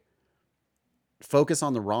way, focus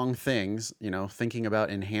on the wrong things, you know, thinking about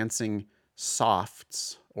enhancing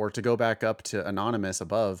softs, or to go back up to anonymous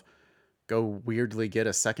above, go weirdly get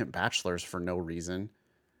a second bachelor's for no reason,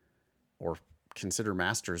 or consider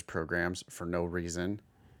master's programs for no reason.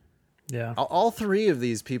 Yeah. All three of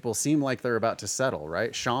these people seem like they're about to settle,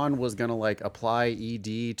 right? Sean was going to like apply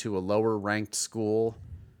ED to a lower ranked school.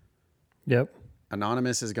 Yep.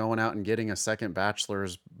 Anonymous is going out and getting a second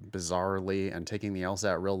bachelor's bizarrely and taking the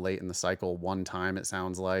LSAT real late in the cycle one time, it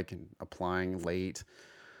sounds like, and applying late.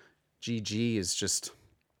 GG is just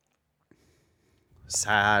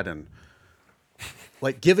sad and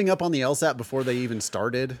like giving up on the LSAT before they even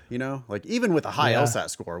started, you know, like even with a high LSAT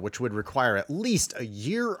score, which would require at least a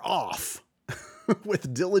year off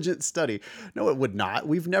with diligent study. No, it would not.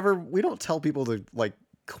 We don't tell people to like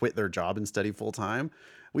quit their job and study full time.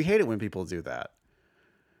 We hate it when people do that.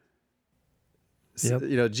 Yep. So,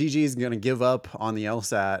 you know, GG is going to give up on the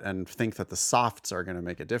LSAT and think that the softs are going to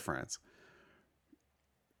make a difference.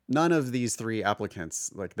 None of these three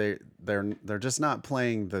applicants, like they're just not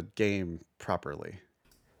playing the game properly.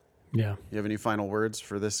 Yeah. You have any final words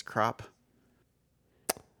for this crop?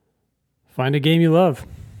 Find a game you love.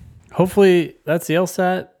 Hopefully that's the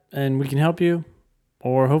LSAT and we can help you.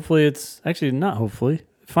 Or hopefully it's actually not hopefully.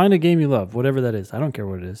 Find a game you love, whatever that is. I don't care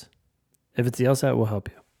what it is. If it's the LSAT, we'll help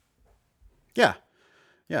you. Yeah.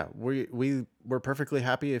 Yeah. We're perfectly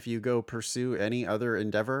happy if you go pursue any other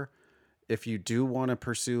endeavor. If you do want to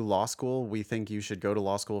pursue law school, we think you should go to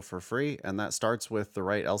law school for free. And that starts with the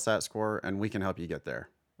right LSAT score, and we can help you get there.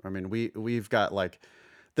 I mean, we've got like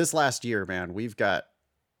this last year, man, we've got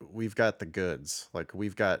the goods. Like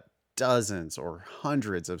we've got dozens or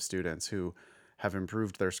hundreds of students who have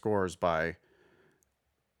improved their scores by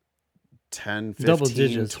 10, 15, Double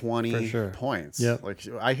digits, 20 for sure. points. Yep. Like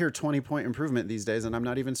I hear 20-point improvement these days and I'm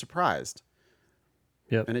not even surprised.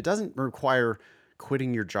 Yep. And it doesn't require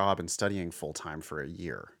quitting your job and studying full-time for a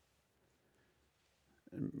year.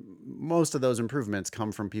 Most of those improvements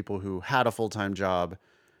come from people who had a full-time job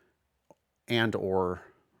and or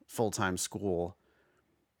full-time school,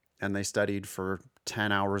 and they studied for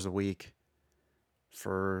 10 hours a week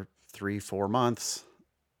for 3-4 months.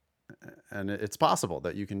 And it's possible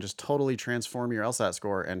that you can just totally transform your LSAT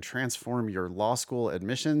score and transform your law school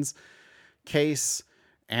admissions case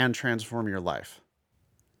and transform your life.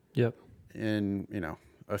 Yep. In, you know,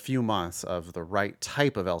 a few months of the right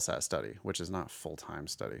type of LSAT study, which is not full-time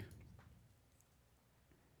study.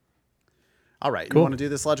 All right. Cool. You want to do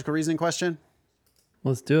this logical reasoning question?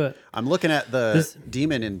 Let's do it. I'm looking at the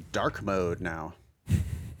demon in dark mode now. You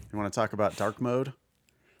want to talk about dark mode?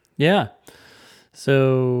 Yeah.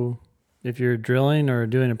 So if you're drilling or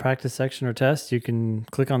doing a practice section or test, you can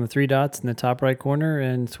click on the 3 dots in the top right corner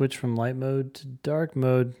and switch from light mode to dark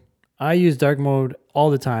mode. I use dark mode all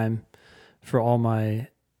the time for all my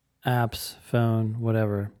apps, phone,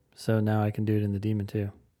 whatever. So now I can do it in the Demon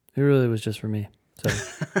too. It really was just for me. So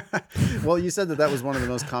Well, you said that was one of the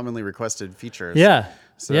most commonly requested features. yeah.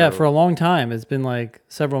 So, Yeah, for a long time. It's been like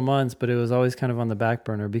several months, but it was always kind of on the back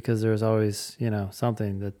burner because there was always, you know,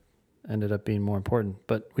 something that ended up being more important.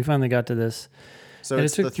 But we finally got to this, So and it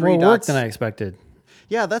it's the took three more work dots. than I expected.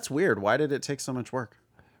 Yeah, that's weird. Why did it take so much work?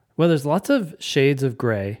 Well, there's lots of shades of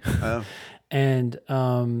gray, Oh, and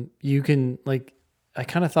you can like. I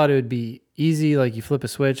kind of thought it would be easy, like you flip a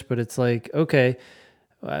switch, but it's like okay.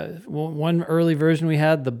 One early version we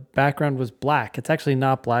had, the background was black. It's actually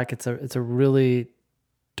not black. It's a really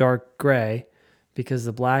dark gray because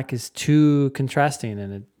the black is too contrasting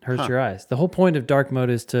and it hurts your eyes. The whole point of dark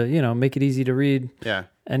mode is to make it easy to read yeah.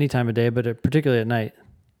 any time of day, but particularly at night.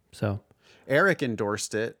 So. Eric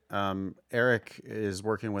endorsed it. Eric is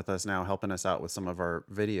working with us now, helping us out with some of our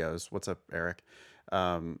videos. What's up, Eric?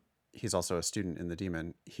 He's also a student in the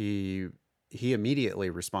Demon. He immediately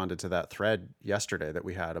responded to that thread yesterday that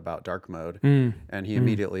we had about dark mode. And he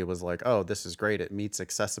immediately was like, oh, this is great. It meets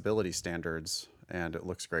accessibility standards and it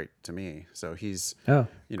looks great to me. So he's,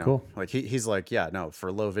 Cool. like he's like, yeah, no,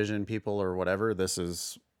 for low vision people or whatever,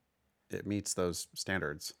 it meets those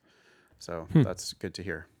standards. So that's good to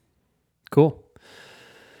hear. Cool.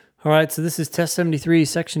 All right. So this is test 73,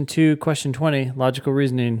 section 2, question 20, logical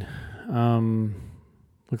reasoning.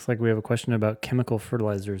 Looks like we have a question about chemical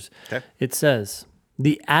fertilizers. Okay. It says,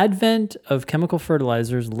 the advent of chemical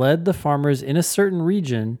fertilizers led the farmers in a certain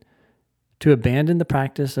region to abandon the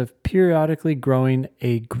practice of periodically growing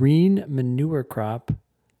a green manure crop,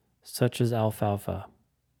 such as alfalfa,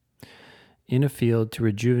 in a field to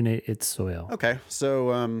rejuvenate its soil. Okay.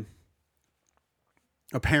 So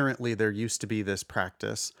apparently there used to be this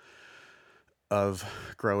practice of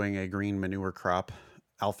growing a green manure crop.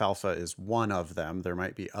 Alfalfa is one of them. There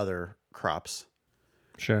might be other crops.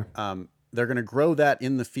 Sure. They're going to grow that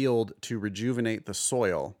in the field to rejuvenate the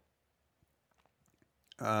soil.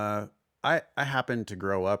 I happen to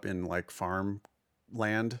grow up in like farm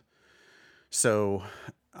land, so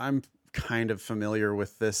I'm kind of familiar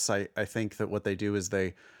with this. I think that what they do is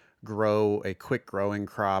they grow a quick growing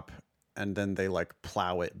crop and then they like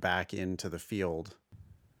plow it back into the field.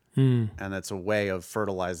 And that's a way of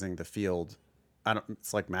fertilizing the field.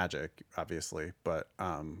 It's like magic, obviously, but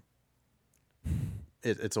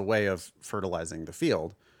it's a way of fertilizing the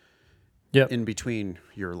field. Yep. In between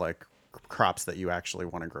your like crops that you actually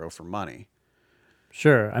want to grow for money.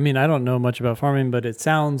 Sure. I mean, I don't know much about farming, but it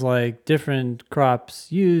sounds like different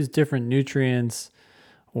crops use different nutrients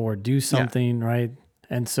or do something, right?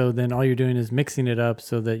 And so then all you're doing is mixing it up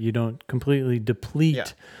so that you don't completely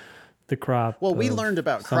deplete the crop. Well, we learned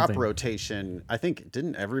about crop something. rotation. I think,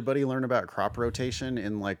 didn't everybody learn about crop rotation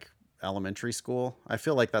in like elementary school? I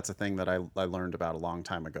feel like that's a thing that I learned about a long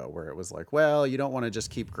time ago, where it was like, well, you don't want to just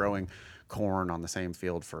keep growing corn on the same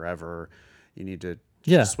field forever. You need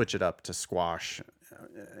to switch it up to squash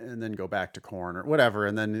and then go back to corn or whatever.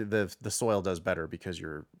 And then the soil does better because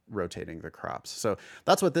you're rotating the crops. So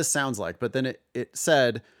that's what this sounds like. But then it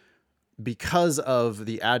said, because of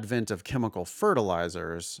the advent of chemical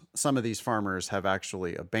fertilizers, some of these farmers have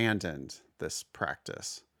actually abandoned this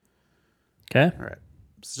practice. Okay. All right.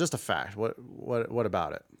 It's just a fact. What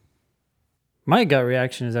about it? My gut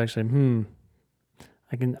reaction is actually,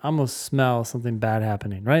 I can almost smell something bad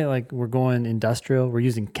happening, right? Like we're going industrial, we're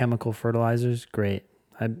using chemical fertilizers. Great.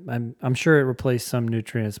 I'm sure it replaced some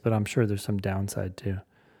nutrients, but I'm sure there's some downside too.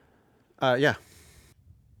 Yeah.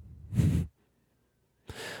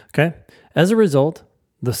 Okay. As a result,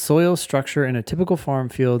 the soil structure in a typical farm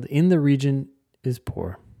field in the region is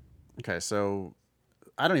poor. Okay. So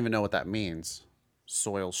I don't even know what that means.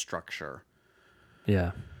 Soil structure.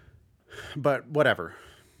 Yeah. But whatever.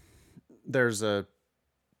 There's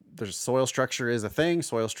soil structure is a thing.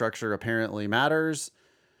 Soil structure apparently matters.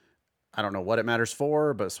 I don't know what it matters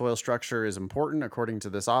for, but soil structure is important according to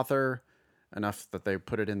this author, enough that they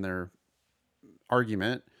put it in their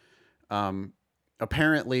argument.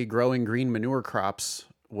 Apparently growing green manure crops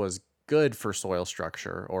was good for soil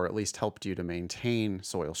structure, or at least helped you to maintain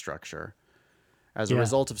soil structure. As a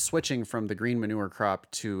result of switching from the green manure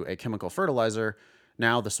crop to a chemical fertilizer,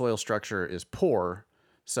 now the soil structure is poor.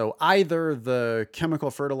 So either the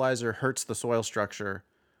chemical fertilizer hurts the soil structure,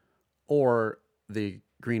 or the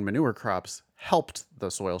green manure crops helped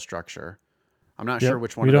the soil structure. I'm not sure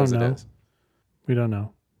which one of those it is. We don't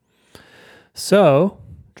know. So,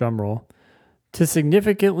 drum roll. To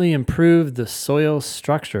significantly improve the soil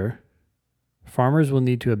structure, farmers will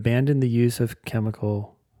need to abandon the use of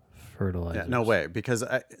chemical fertilizers. Yeah, no way. Because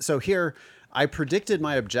here, I predicted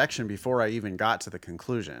my objection before I even got to the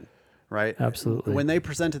conclusion, right? Absolutely. When they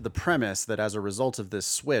presented the premise that as a result of this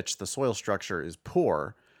switch, the soil structure is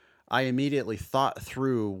poor, I immediately thought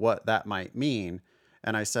through what that might mean.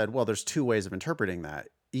 And I said, well, there's two ways of interpreting that.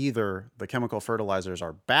 Either the chemical fertilizers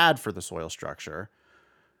are bad for the soil structure,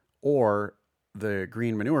 or the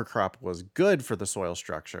green manure crop was good for the soil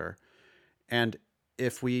structure. And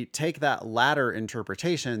if we take that latter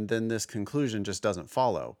interpretation, then this conclusion just doesn't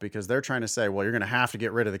follow, because they're trying to say, well, you're going to have to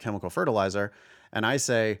get rid of the chemical fertilizer. And I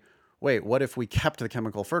say, wait, what if we kept the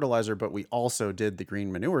chemical fertilizer, but we also did the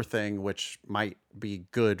green manure thing, which might be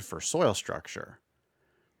good for soil structure?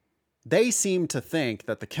 They seem to think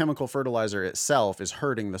that the chemical fertilizer itself is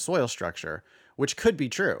hurting the soil structure, which could be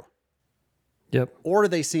true. Yep. Or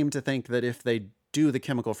they seem to think that if they do the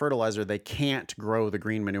chemical fertilizer, they can't grow the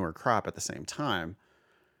green manure crop at the same time.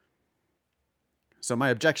 So my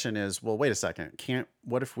objection is, well, wait a second.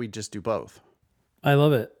 What if we just do both? I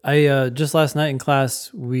love it. I just last night in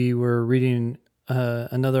class, we were reading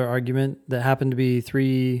another argument that happened to be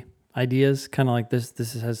 3 ideas, kind of like this.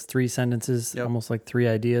 This has 3 sentences, Yep. almost like 3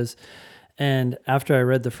 ideas. And after I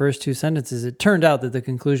read the first 2 sentences, it turned out that the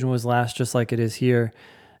conclusion was last, just like it is here.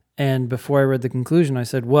 And before I read the conclusion, I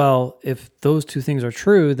said, well, if those 2 things are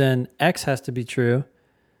true, then X has to be true.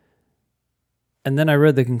 And then I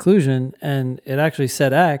read the conclusion and it actually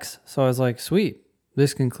said X. So I was like, sweet,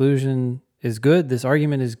 this conclusion is good. This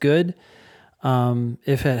argument is good.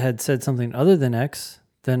 If it had said something other than X,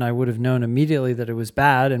 then I would have known immediately that it was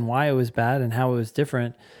bad and why it was bad and how it was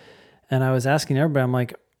different. And I was asking everybody, I'm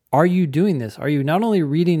like, are you doing this? Are you not only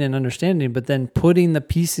reading and understanding, but then putting the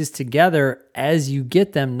pieces together as you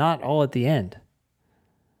get them, not all at the end?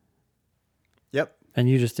 Yep. And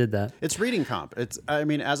you just did that. It's reading comp.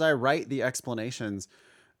 As I write the explanations,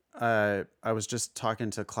 I was just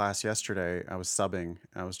talking to class yesterday. I was subbing.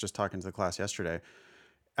 I was just talking to the class yesterday.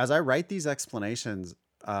 As I write these explanations,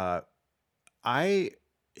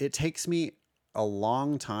 it takes me a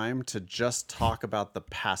long time to just talk about the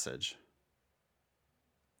passage.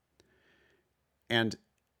 And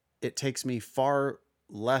it takes me far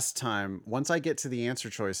less time. Once I get to the answer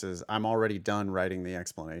choices, I'm already done writing the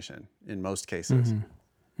explanation in most cases.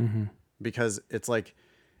 Mm-hmm. Mm-hmm. Because it's like,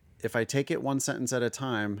 if I take it one sentence at a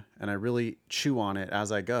time and I really chew on it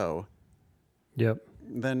as I go, Yep.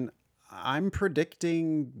 then I'm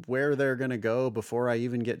predicting where they're going to go before I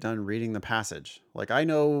even get done reading the passage. Like, I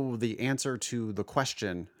know the answer to the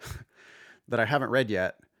question that I haven't read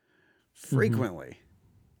yet frequently.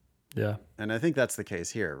 Yeah. And I think that's the case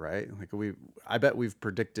here, right? Like, I bet we've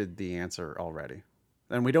predicted the answer already.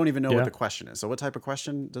 And we don't even know what the question is. So what type of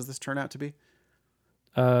question does this turn out to be?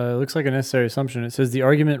 It looks like a necessary assumption. It says the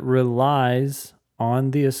argument relies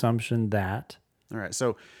on the assumption that. All right.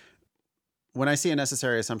 So when I see a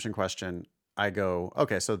necessary assumption question, I go,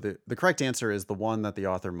 okay, so the correct answer is the one that the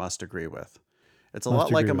author must agree with. It's a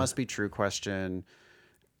lot like a must be true question.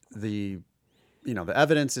 The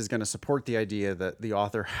evidence is going to support the idea that the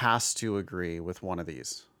author has to agree with one of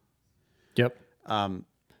these. Yep.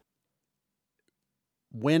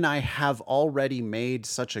 When I have already made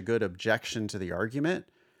such a good objection to the argument,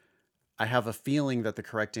 I have a feeling that the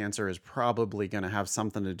correct answer is probably going to have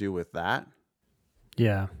something to do with that.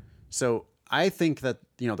 Yeah. So I think that,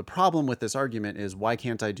 the problem with this argument is, why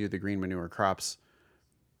can't I do the green manure crops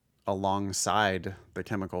alongside the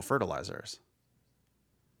chemical fertilizers?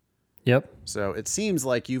 Yep. So it seems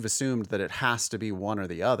like you've assumed that it has to be one or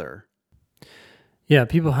the other. Yeah,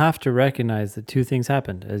 people have to recognize that 2 things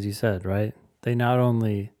happened, as you said, right? They not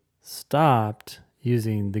only stopped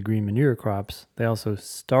using the green manure crops, they also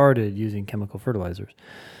started using chemical fertilizers.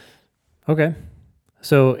 Okay.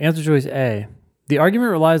 So answer choice A. The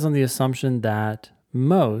argument relies on the assumption that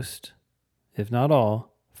most, if not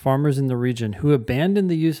all, farmers in the region who abandon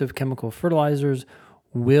the use of chemical fertilizers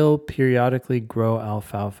will periodically grow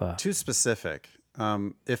alfalfa. Too specific.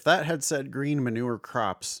 If that had said green manure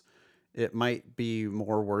crops, it might be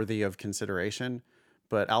more worthy of consideration.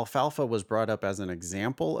 But alfalfa was brought up as an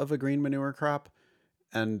example of a green manure crop,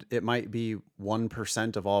 and it might be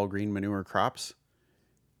 1% of all green manure crops.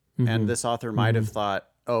 Mm-hmm. And this author might have thought,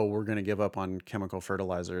 oh, we're going to give up on chemical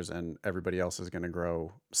fertilizers and everybody else is going to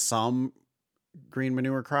grow some green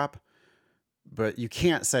manure crop. But you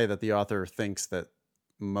can't say that the author thinks that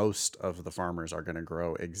most of the farmers are going to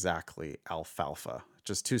grow exactly alfalfa.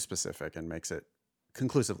 Just too specific and makes it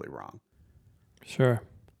conclusively wrong. Sure.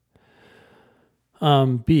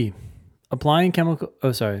 B.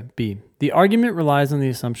 B. The argument relies on the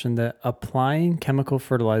assumption that applying chemical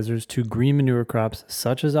fertilizers to green manure crops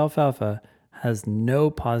such as alfalfa has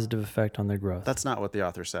no positive effect on their growth. That's not what the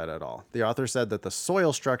author said at all. The author said that the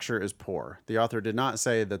soil structure is poor. The author did not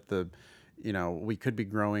say that we could be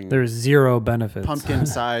growing there's 0 benefits.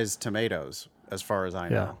 Pumpkin-sized tomatoes, as far as I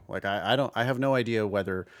know. Yeah. Like, I have no idea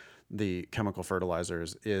whether the chemical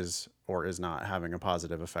fertilizers is or is not having a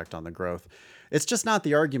positive effect on the growth. It's just not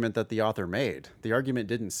the argument that the author made. The argument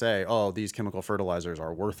didn't say, oh, these chemical fertilizers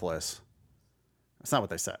are worthless. That's not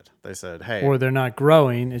what they said. They said, hey, Or they're not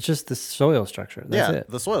growing. It's just the soil structure. That's it.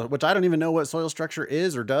 the soil, which I don't even know what soil structure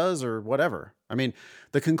is or does or whatever. I mean,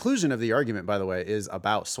 the conclusion of the argument, by the way, is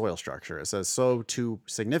about soil structure. It says, so to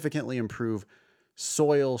significantly improve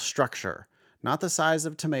soil structure, not the size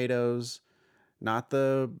of tomatoes, not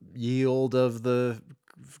the yield of the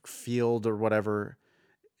field or whatever.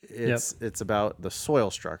 It's about the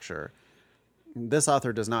soil structure. This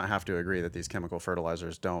author does not have to agree that these chemical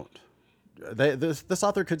fertilizers don't. This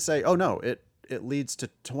author could say, oh no, it leads to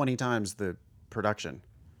 20 times the production,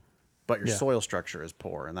 but your soil structure is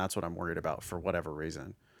poor. And that's what I'm worried about for whatever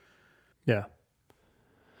reason. Yeah.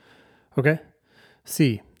 Okay.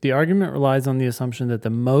 C, the argument relies on the assumption that the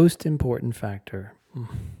most important factor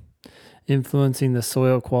influencing the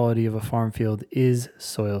soil quality of a farm field is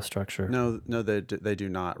soil structure. No, they do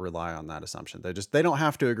not rely on that assumption. They don't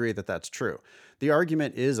have to agree that that's true. The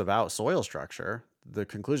argument is about soil structure. The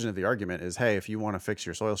conclusion of the argument is, hey, if you want to fix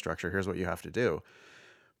your soil structure, here's what you have to do.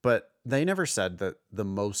 But they never said that the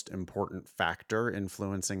most important factor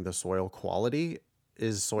influencing the soil quality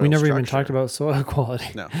is soil structure. We never even talked about soil quality.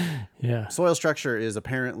 No. Yeah. Soil structure is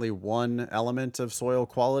apparently one element of soil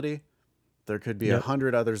quality. There could be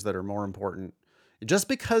 100 others that are more important. Just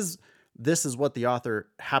because this is what the author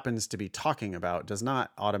happens to be talking about does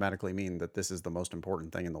not automatically mean that this is the most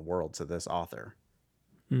important thing in the world to this author.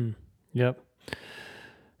 Yep.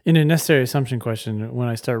 In a necessary assumption question, when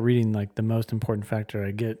I start reading like the most important factor,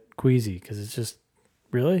 I get queasy because it's just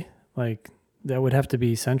really like that would have to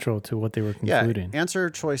be central to what they were concluding. Yeah, answer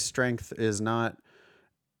choice strength is not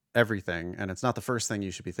everything, and it's not the first thing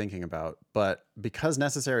you should be thinking about. But because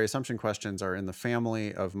necessary assumption questions are in the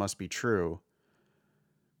family of must be true,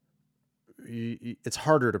 it's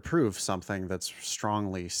harder to prove something that's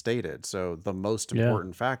strongly stated. So the most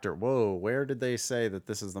important factor, whoa, where did they say that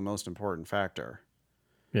this is the most important factor?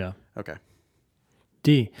 Yeah. Okay.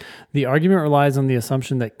 D, the argument relies on the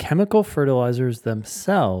assumption that chemical fertilizers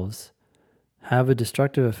themselves have a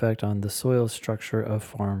destructive effect on the soil structure of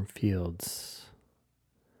farm fields.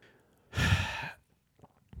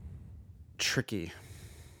 Tricky.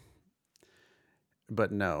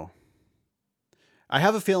 But no. I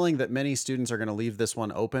have a feeling that many students are going to leave this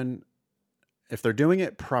one open. If they're doing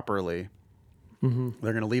it properly,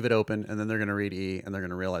 they're going to leave it open, and then they're going to read E, and they're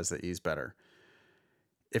going to realize that E is better.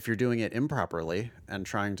 If you're doing it improperly and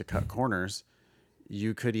trying to cut corners,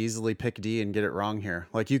 you could easily pick D and get it wrong here.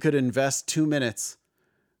 Like you could invest 2 minutes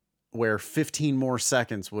where 15 more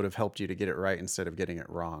seconds would have helped you to get it right instead of getting it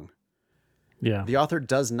wrong. Yeah. The author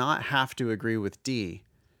does not have to agree with D.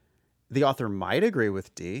 The author might agree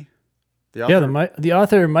with D. The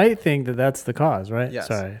author might think that that's the cause, right? Yes.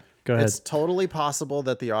 Sorry. Go ahead. It's totally possible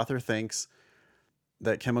that the author thinks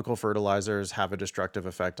that chemical fertilizers have a destructive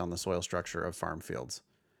effect on the soil structure of farm fields.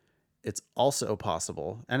 It's also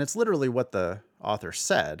possible, and it's literally what the author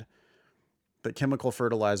said, that chemical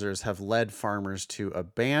fertilizers have led farmers to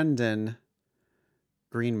abandon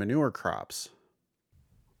green manure crops.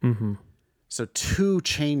 So two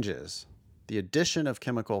changes, the addition of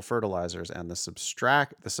chemical fertilizers and the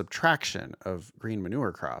subtraction of green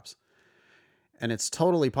manure crops. And it's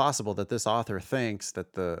totally possible that this author thinks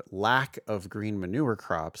that the lack of green manure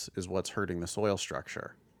crops is what's hurting the soil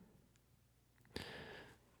structure.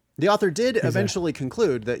 The author did eventually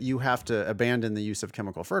conclude that you have to abandon the use of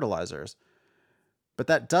chemical fertilizers, but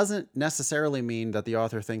that doesn't necessarily mean that the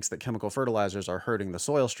author thinks that chemical fertilizers are hurting the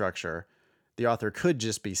soil structure. The author could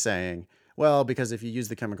just be saying, well, because if you use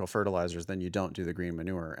the chemical fertilizers, then you don't do the green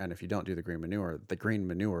manure. And if you don't do the green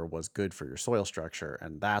manure was good for your soil structure.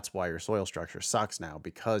 And that's why your soil structure sucks now,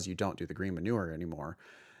 because you don't do the green manure anymore.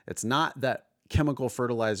 It's not that chemical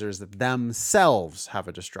fertilizers themselves have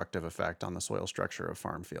a destructive effect on the soil structure of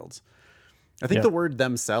farm fields. I think the word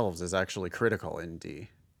themselves is actually critical in D.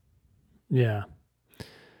 Yeah.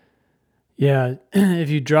 Yeah. If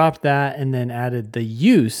you dropped that and then added the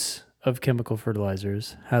use of chemical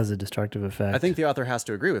fertilizers has a destructive effect. I think the author has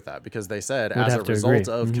to agree with that because they said as a result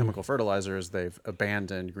of chemical fertilizers, they've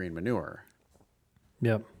abandoned green manure.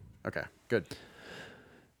 Yep. Okay, good.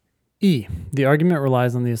 E, the argument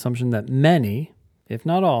relies on the assumption that many, if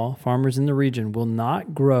not all, farmers in the region will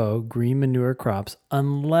not grow green manure crops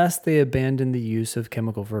unless they abandon the use of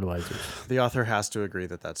chemical fertilizers. The author has to agree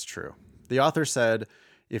that that's true. The author said,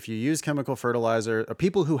 if you use chemical fertilizer,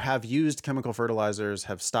 people who have used chemical fertilizers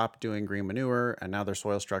have stopped doing green manure and now their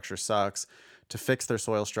soil structure sucks. To fix their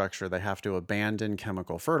soil structure, they have to abandon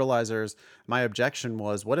chemical fertilizers. My objection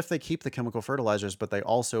was, what if they keep the chemical fertilizers, but they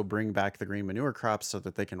also bring back the green manure crops so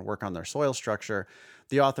that they can work on their soil structure?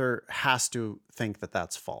 The author has to think that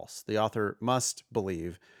that's false. The author must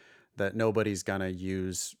believe that nobody's going to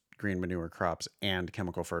use green manure crops and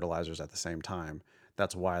chemical fertilizers at the same time.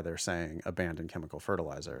 That's why they're saying abandon chemical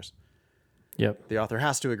fertilizers. Yep. The author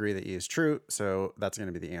has to agree that E is true, so that's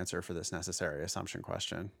going to be the answer for this necessary assumption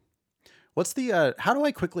question. What's the, how do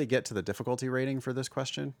I quickly get to the difficulty rating for this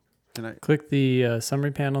question? Can I click the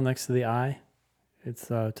summary panel next to the eye? It's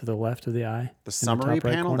to the left of the eye. The summary top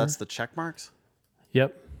right panel? corner. That's the check marks?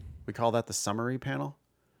 Yep. We call that the summary panel?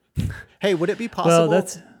 Hey, would it be possible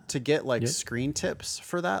to get like screen tips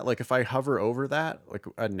for that? Like if I hover over that, like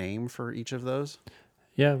a name for each of those?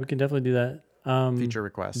 Yeah, we can definitely do that. Feature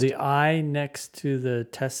request. The eye next to the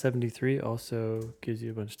test 73 also gives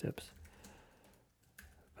you a bunch of tips.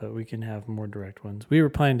 But we can have more direct ones. We were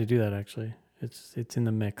planning to do that actually. It's in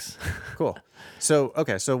the mix. Cool. So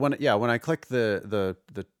okay, so when I click the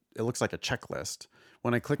it looks like a checklist.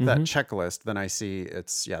 When I click that checklist, then I see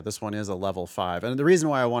this one is a level 5. And the reason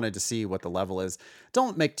why I wanted to see what the level is,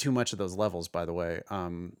 don't make too much of those levels, by the way.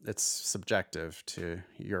 It's subjective to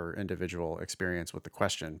your individual experience with the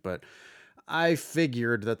question, but I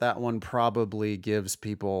figured that one probably gives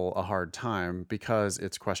people a hard time because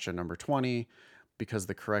it's question number 20, because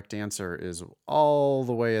the correct answer is all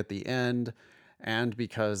the way at the end, and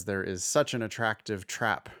because there is such an attractive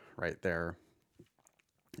trap right there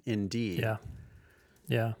in D. Yeah.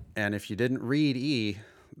 Yeah. And if you didn't read E,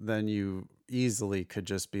 then you easily could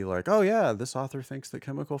just be like, oh yeah, this author thinks that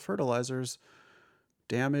chemical fertilizers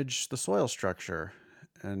damage the soil structure.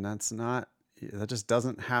 And that just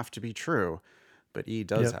doesn't have to be true. But E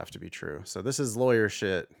does have to be true. So this is lawyer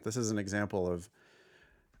shit. This is an example of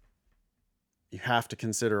you have to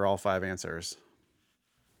consider all 5 answers.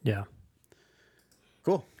 Yeah.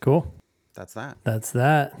 Cool. That's that.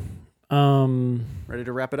 Ready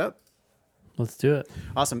to wrap it up? Let's do it.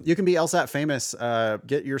 Awesome. You can be LSAT famous.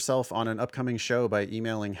 Get yourself on an upcoming show by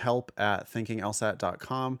emailing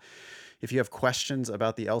help@thinkinglsat.com. If you have questions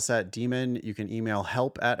about the LSAT Demon, you can email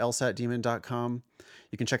help@lsatdemon.com.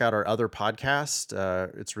 You can check out our other podcast.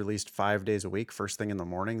 It's released 5 days a week, first thing in the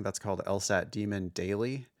morning. That's called LSAT Demon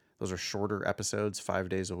Daily. Those are shorter episodes, 5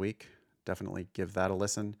 days a week. Definitely give that a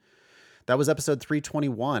listen. That was episode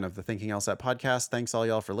 321 of the Thinking LSAT podcast. Thanks all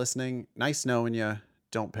y'all for listening. Nice knowing you.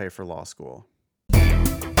 Don't pay for law school.